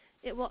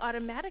 It will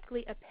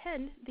automatically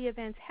append the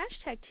event's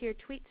hashtag to your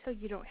tweet so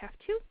you don't have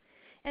to.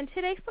 And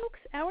today,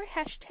 folks, our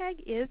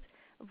hashtag is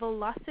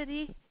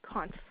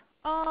VelocityConf,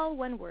 all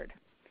one word.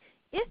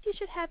 If you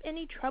should have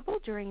any trouble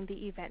during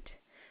the event,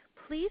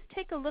 please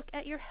take a look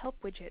at your help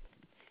widget.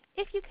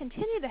 If you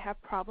continue to have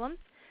problems,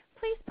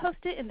 please post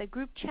it in the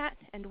group chat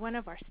and one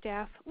of our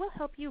staff will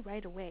help you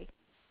right away.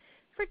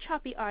 for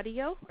choppy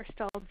audio or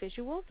stalled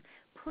visuals,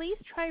 please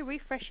try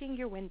refreshing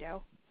your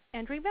window.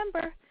 And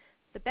remember,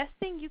 the best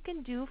thing you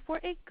can do for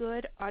a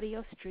good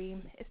audio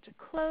stream is to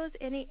close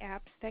any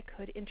apps that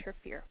could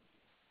interfere.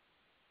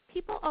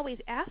 People always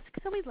ask,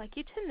 so we'd like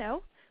you to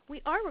know,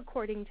 we are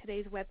recording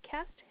today's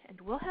webcast, and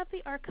we'll have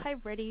the archive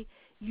ready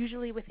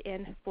usually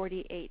within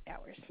 48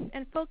 hours.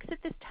 And folks,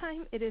 at this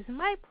time, it is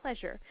my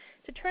pleasure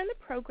to turn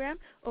the program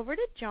over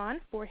to John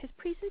for his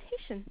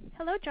presentation.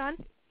 Hello, John.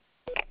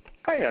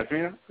 Hi,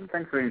 Yasmina.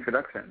 Thanks for the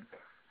introduction.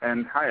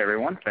 And hi,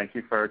 everyone. Thank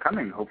you for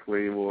coming.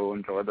 Hopefully we'll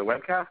enjoy the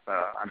webcast.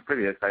 I'm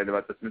pretty excited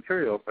about this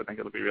material, so I think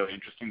it'll be really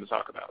interesting to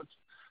talk about.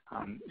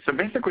 So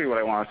basically what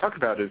I want to talk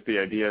about is the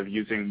idea of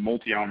using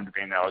multi-armed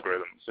band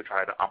algorithms to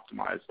try to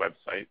optimize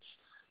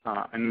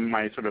websites. And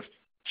my sort of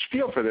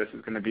spiel for this is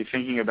going to be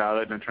thinking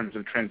about it in terms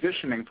of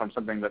transitioning from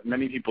something that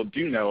many people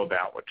do know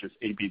about, which is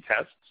A/B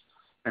tests,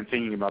 and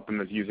thinking about them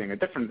as using a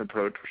different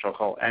approach, which I'll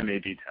call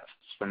MAB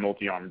tests for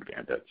multi-armed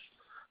bandits.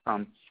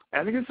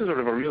 I think this is sort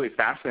of a really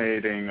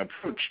fascinating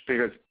approach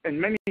because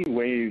in many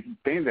ways,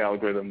 band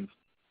algorithms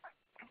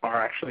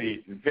are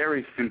actually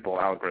very simple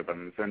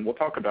algorithms, and we'll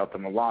talk about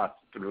them a lot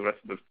through the rest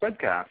of this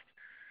webcast.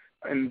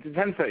 And it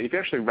tends that if you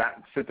actually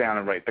sit down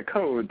and write the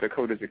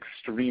code is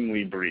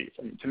extremely brief.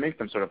 I mean, to make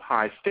them sort of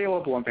high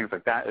scalable and things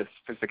like that is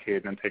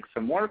sophisticated and takes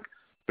some work,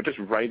 but just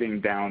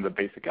writing down the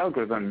basic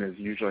algorithm is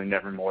usually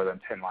never more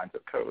than 10 lines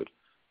of code.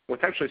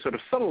 What's actually sort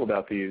of subtle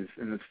about these,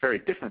 and it's very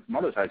different from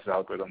other types of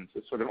algorithms,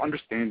 is sort of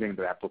understanding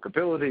their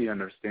applicability,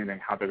 understanding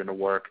how they're going to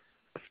work,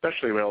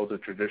 especially relative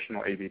to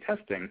traditional A/B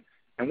testing.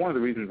 And one of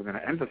the reasons I'm going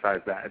to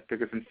emphasize that is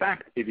because, in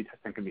fact, A/B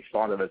testing can be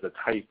thought of as a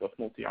type of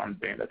multi-armed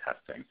bandit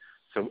testing.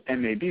 So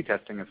MAB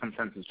testing, in some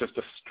sense, is just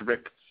a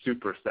strict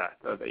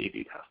superset of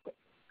A/B testing.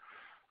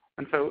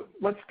 And so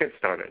let's get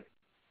started.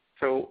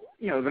 So,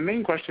 the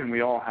main question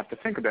we all have to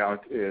think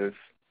about is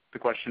the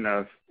question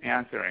of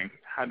answering,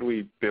 how do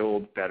we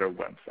build better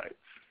websites?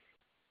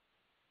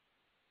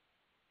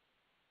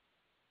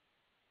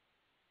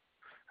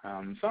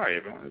 Sorry,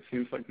 everyone. It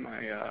seems like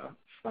my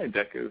slide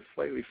deck is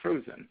slightly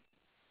frozen.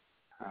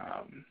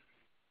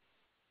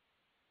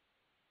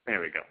 There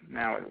we go.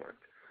 Now it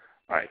worked.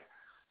 All right.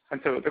 And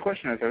so the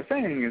question, as I was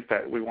saying, is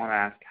that we want to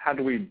ask, how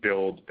do we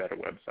build better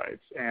websites?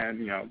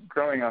 And,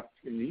 growing up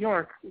in New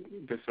York,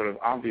 the sort of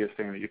obvious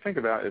thing that you think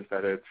about is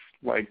that it's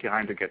like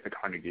trying to get to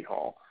Carnegie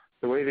Hall.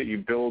 The way that you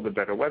build a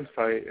better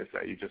website is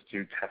that you just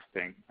do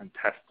testing and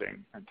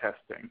testing and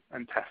testing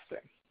and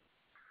testing.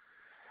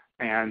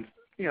 And,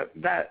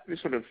 that is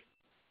sort of,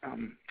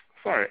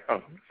 sorry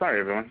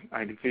everyone.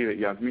 I can see that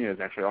Yasmina is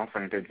actually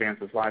offering to advance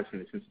the slides for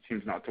me since it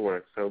seems not to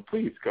work. So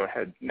please go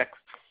ahead. Next.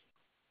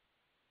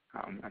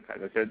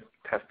 As I said,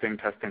 testing,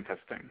 testing,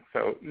 testing.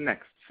 So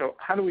next. So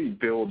how do we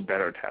build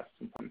better tests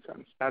in some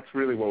sense? That's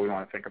really what we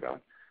want to think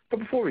about. But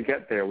before we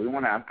get there, we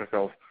want to ask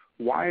ourselves,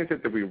 why is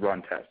it that we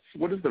run tests?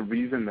 What is the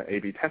reason that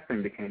A/B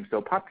testing became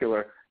so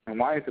popular, and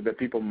why is it that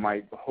people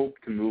might hope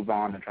to move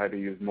on and try to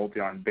use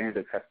multi-armed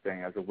bandit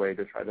testing as a way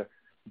to try to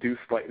do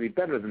slightly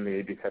better than the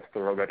A/B tests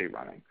they're already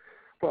running?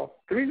 Well,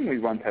 the reason we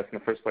run tests in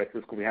the first place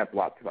is because we have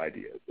lots of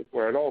ideas. If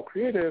we're at all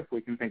creative,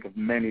 we can think of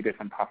many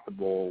different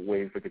possible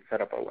ways we could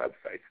set up our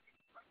website.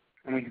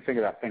 And we can think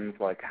about things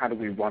like, how do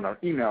we run our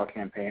email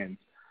campaigns?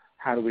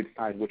 How do we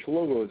decide which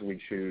logos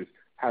we choose?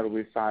 How do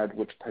we decide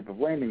which type of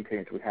landing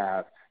page we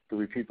have?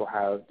 Do people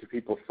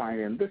sign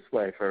in this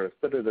way first?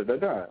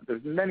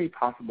 There's many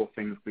possible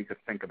things we could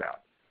think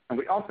about. And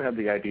we also have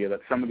the idea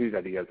that some of these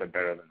ideas are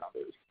better than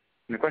others.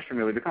 And the question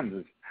really becomes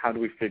is, how do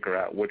we figure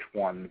out which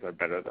ones are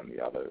better than the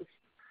others?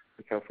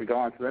 And so if we go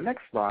on to the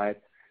next slide,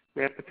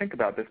 we have to think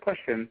about this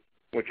question,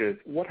 which is,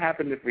 what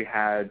happened if we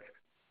had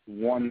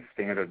one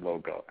standard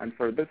logo? And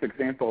for this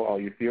example, I'll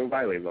use the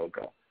O'Reilly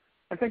logo.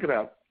 And think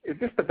about, is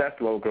this the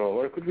best logo,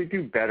 or could we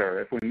do better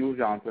if we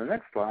moved on to the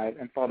next slide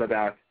and thought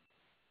about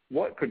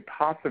what could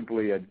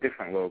possibly a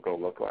different logo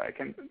look like?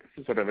 And this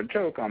is sort of a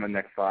joke on the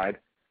next slide,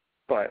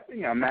 but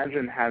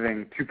imagine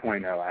having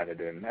 2.0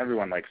 added in.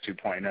 Everyone likes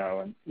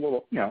 2.0, and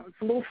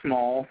it's a little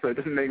small, so it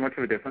doesn't make much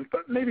of a difference,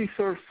 but maybe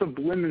sort of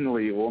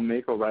subliminally it will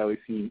make O'Reilly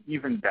seem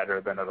even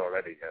better than it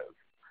already is.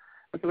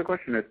 And so the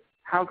question is,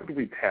 how could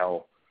we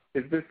tell,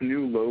 is this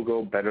new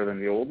logo better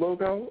than the old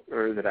logo,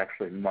 or is it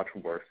actually much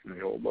worse than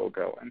the old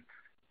logo?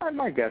 And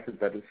my guess is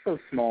that it's so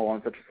small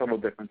and such a subtle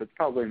difference, it's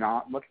probably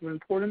not much of an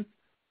importance.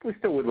 We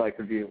still would like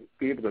to be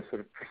able to sort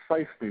of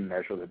precisely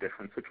measure the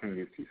difference between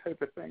these two types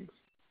of things.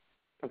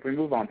 If we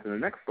move on to the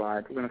next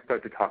slide, we're going to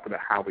start to talk about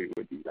how we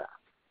would do that.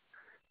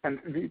 And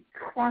the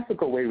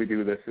classical way we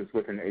do this is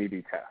with an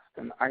A/B test.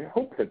 And I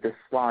hope that this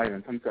slide,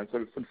 in some sense,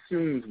 sort of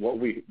subsumes what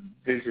we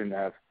vision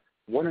as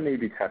what an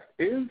A/B test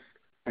is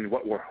and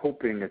what we're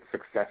hoping its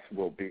success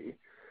will be.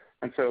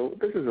 And so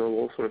this is a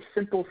little sort of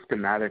simple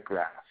schematic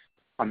graph.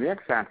 On the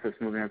x-axis,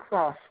 moving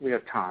across, we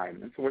have time.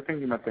 And so we're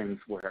thinking about things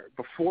where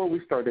before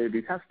we start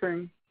A/B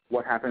testing,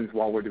 what happens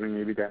while we're doing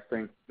A/B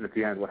testing, and at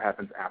the end, what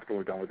happens after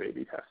we're done with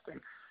A/B testing.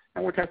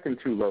 And we're testing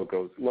two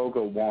logos,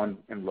 logo 1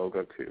 and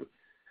logo 2.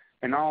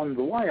 And on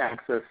the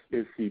y-axis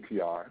is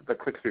CTR, the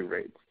click-through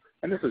rates.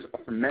 And this is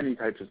for many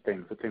types of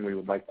things, the thing we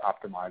would like to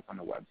optimize on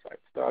the website.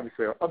 So obviously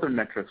there are other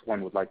metrics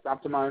one would like to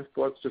optimize,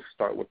 but let's just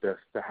start with this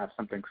to have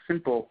something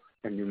simple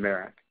and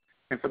numeric.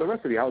 And for the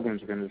rest of the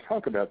algorithms we're going to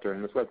talk about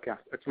during this webcast,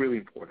 it's really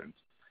important.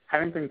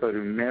 Having things that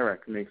are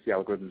numeric makes the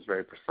algorithms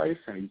very precise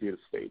and easy to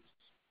state.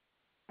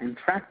 In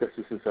practice,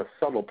 this is a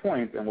subtle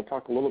point, and we'll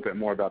talk a little bit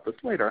more about this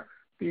later,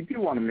 but you do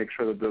want to make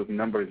sure that those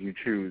numbers you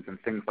choose and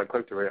things like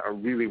click-through rate are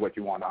really what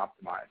you want to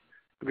optimize.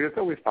 Because it's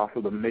always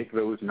possible to make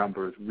those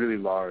numbers really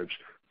large,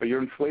 but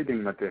you're inflating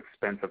them at the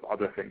expense of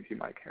other things you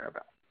might care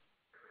about.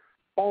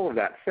 All of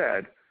that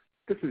said,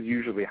 this is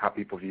usually how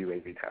people view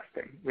A/B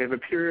testing. We have a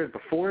period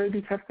before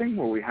A/B testing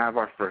where we have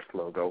our first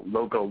logo,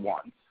 logo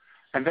 1.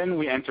 And then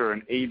we enter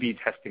an A/B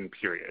testing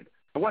period.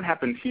 And what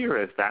happens here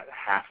is that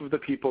half of the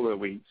people that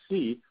we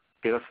see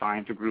get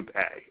assigned to Group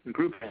A. And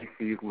Group A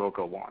sees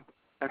logo 1.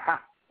 And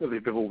half of the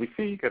people we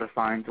see get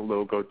assigned to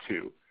logo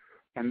 2.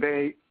 And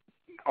they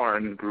are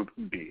in Group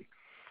B.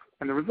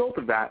 And the result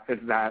of that is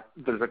that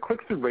there's a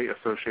click-through rate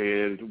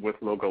associated with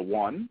logo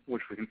 1,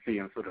 which we can see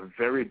in sort of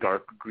very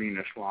dark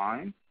greenish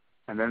line.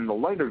 And then the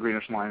lighter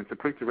greenish line is the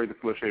click-through rate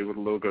associated with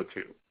logo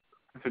 2.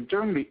 And so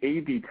during the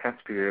A/B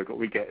test period, what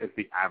we get is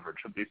the average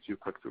of these two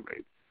click-through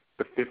rates,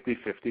 the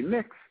 50-50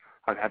 mix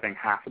of having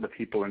half of the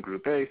people in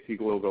Group A see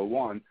logo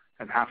 1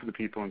 and half of the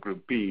people in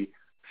Group B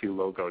see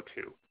logo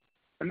 2.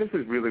 And this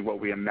is really what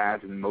we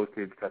imagine most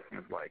A/B testing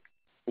is like.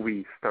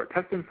 We start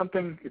testing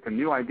something, it's a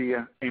new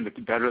idea, and it's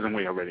better than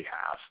we already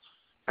have.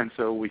 And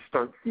so we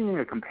start seeing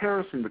a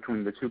comparison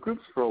between the two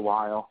groups for a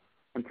while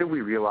until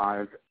we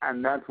realize,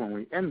 and that's when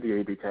we end the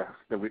A/B test,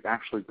 that we've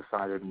actually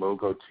decided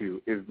logo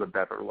 2 is the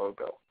better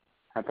logo.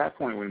 At that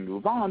point, we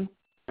move on,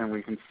 and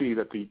we can see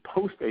that the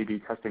post-A/B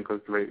testing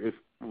click-through rate is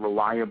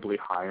reliably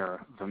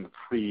higher than the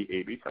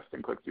pre-A/B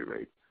testing click-through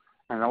rate.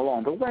 And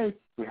along the way,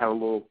 we have a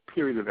little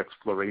period of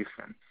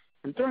exploration.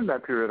 And during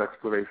that period of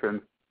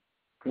exploration,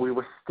 we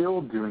were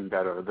still doing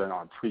better than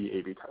our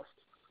pre-A/B test.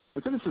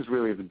 And so this is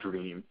really the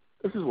dream.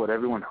 This is what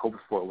everyone hopes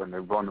for when they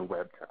run a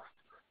web test.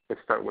 They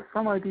start with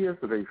some ideas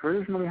that they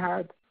traditionally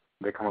had.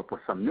 They come up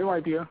with some new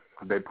idea.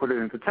 They put it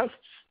into tests.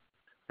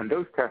 And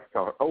those tests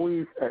are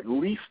always at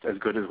least as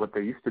good as what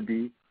they used to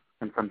be,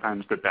 and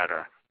sometimes they're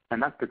better.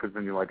 And that's because the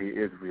new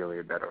idea is really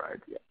a better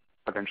idea.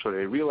 Eventually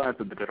they realize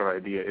that the better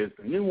idea is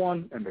the new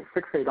one, and they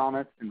fixate on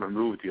it and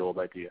remove the old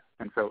idea.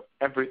 And so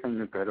everything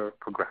is better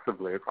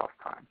progressively across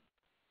time.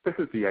 This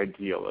is the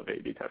ideal of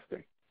A/B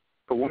testing.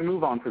 But when we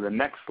move on to the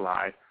next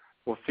slide,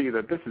 we'll see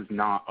that this is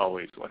not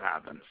always what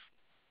happens.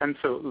 And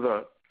so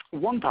the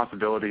one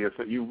possibility is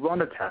that you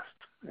run a test.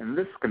 In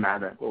this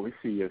schematic, what we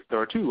see is there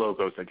are two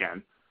logos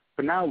again.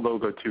 But now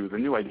logo 2, the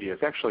new idea,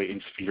 is actually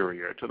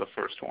inferior to the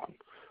first one.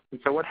 And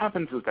so what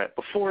happens is that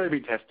before A/B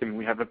testing,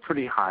 we have a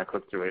pretty high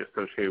click-through rate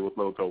associated with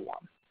logo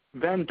 1.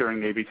 Then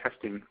during A/B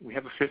testing, we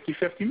have a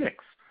 50-50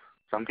 mix.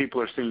 Some people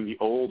are seeing the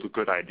old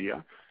good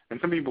idea, and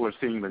some people are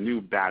seeing the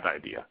new bad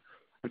idea.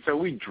 And so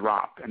we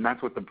drop, and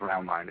that's what the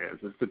brown line is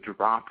the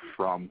drop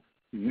from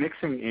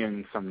mixing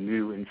in some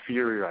new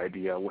inferior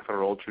idea with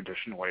our old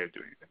traditional way of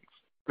doing things.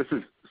 This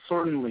is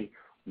certainly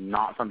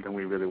not something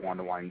we really want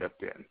to wind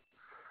up in.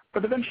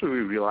 But eventually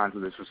we realize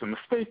that this was a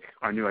mistake.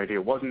 Our new idea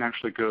wasn't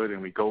actually good,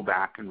 and we go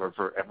back and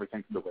revert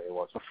everything to the way it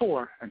was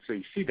before. And so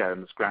you see that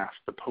in this graph.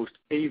 The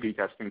post-A/B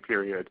testing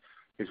period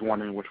is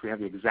one in which we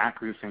have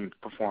exactly the same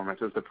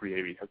performance as the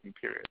pre-A/B testing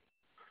period.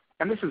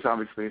 And this is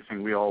obviously a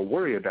thing we all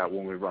worry about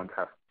when we run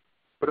tests.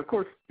 But of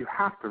course, you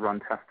have to run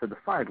tests to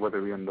decide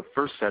whether we're in the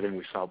first setting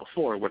we saw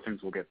before, where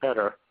things will get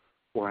better,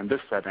 or in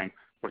this setting,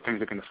 where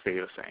things are going to stay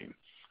the same.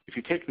 If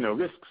you take no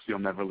risks, you'll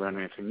never learn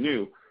anything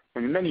new.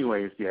 And in many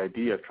ways, the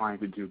idea of trying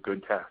to do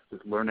good tests is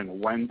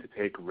learning when to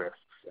take risks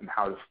and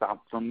how to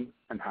stop them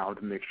and how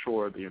to make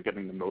sure that you're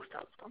getting the most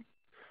out of them.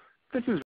 This is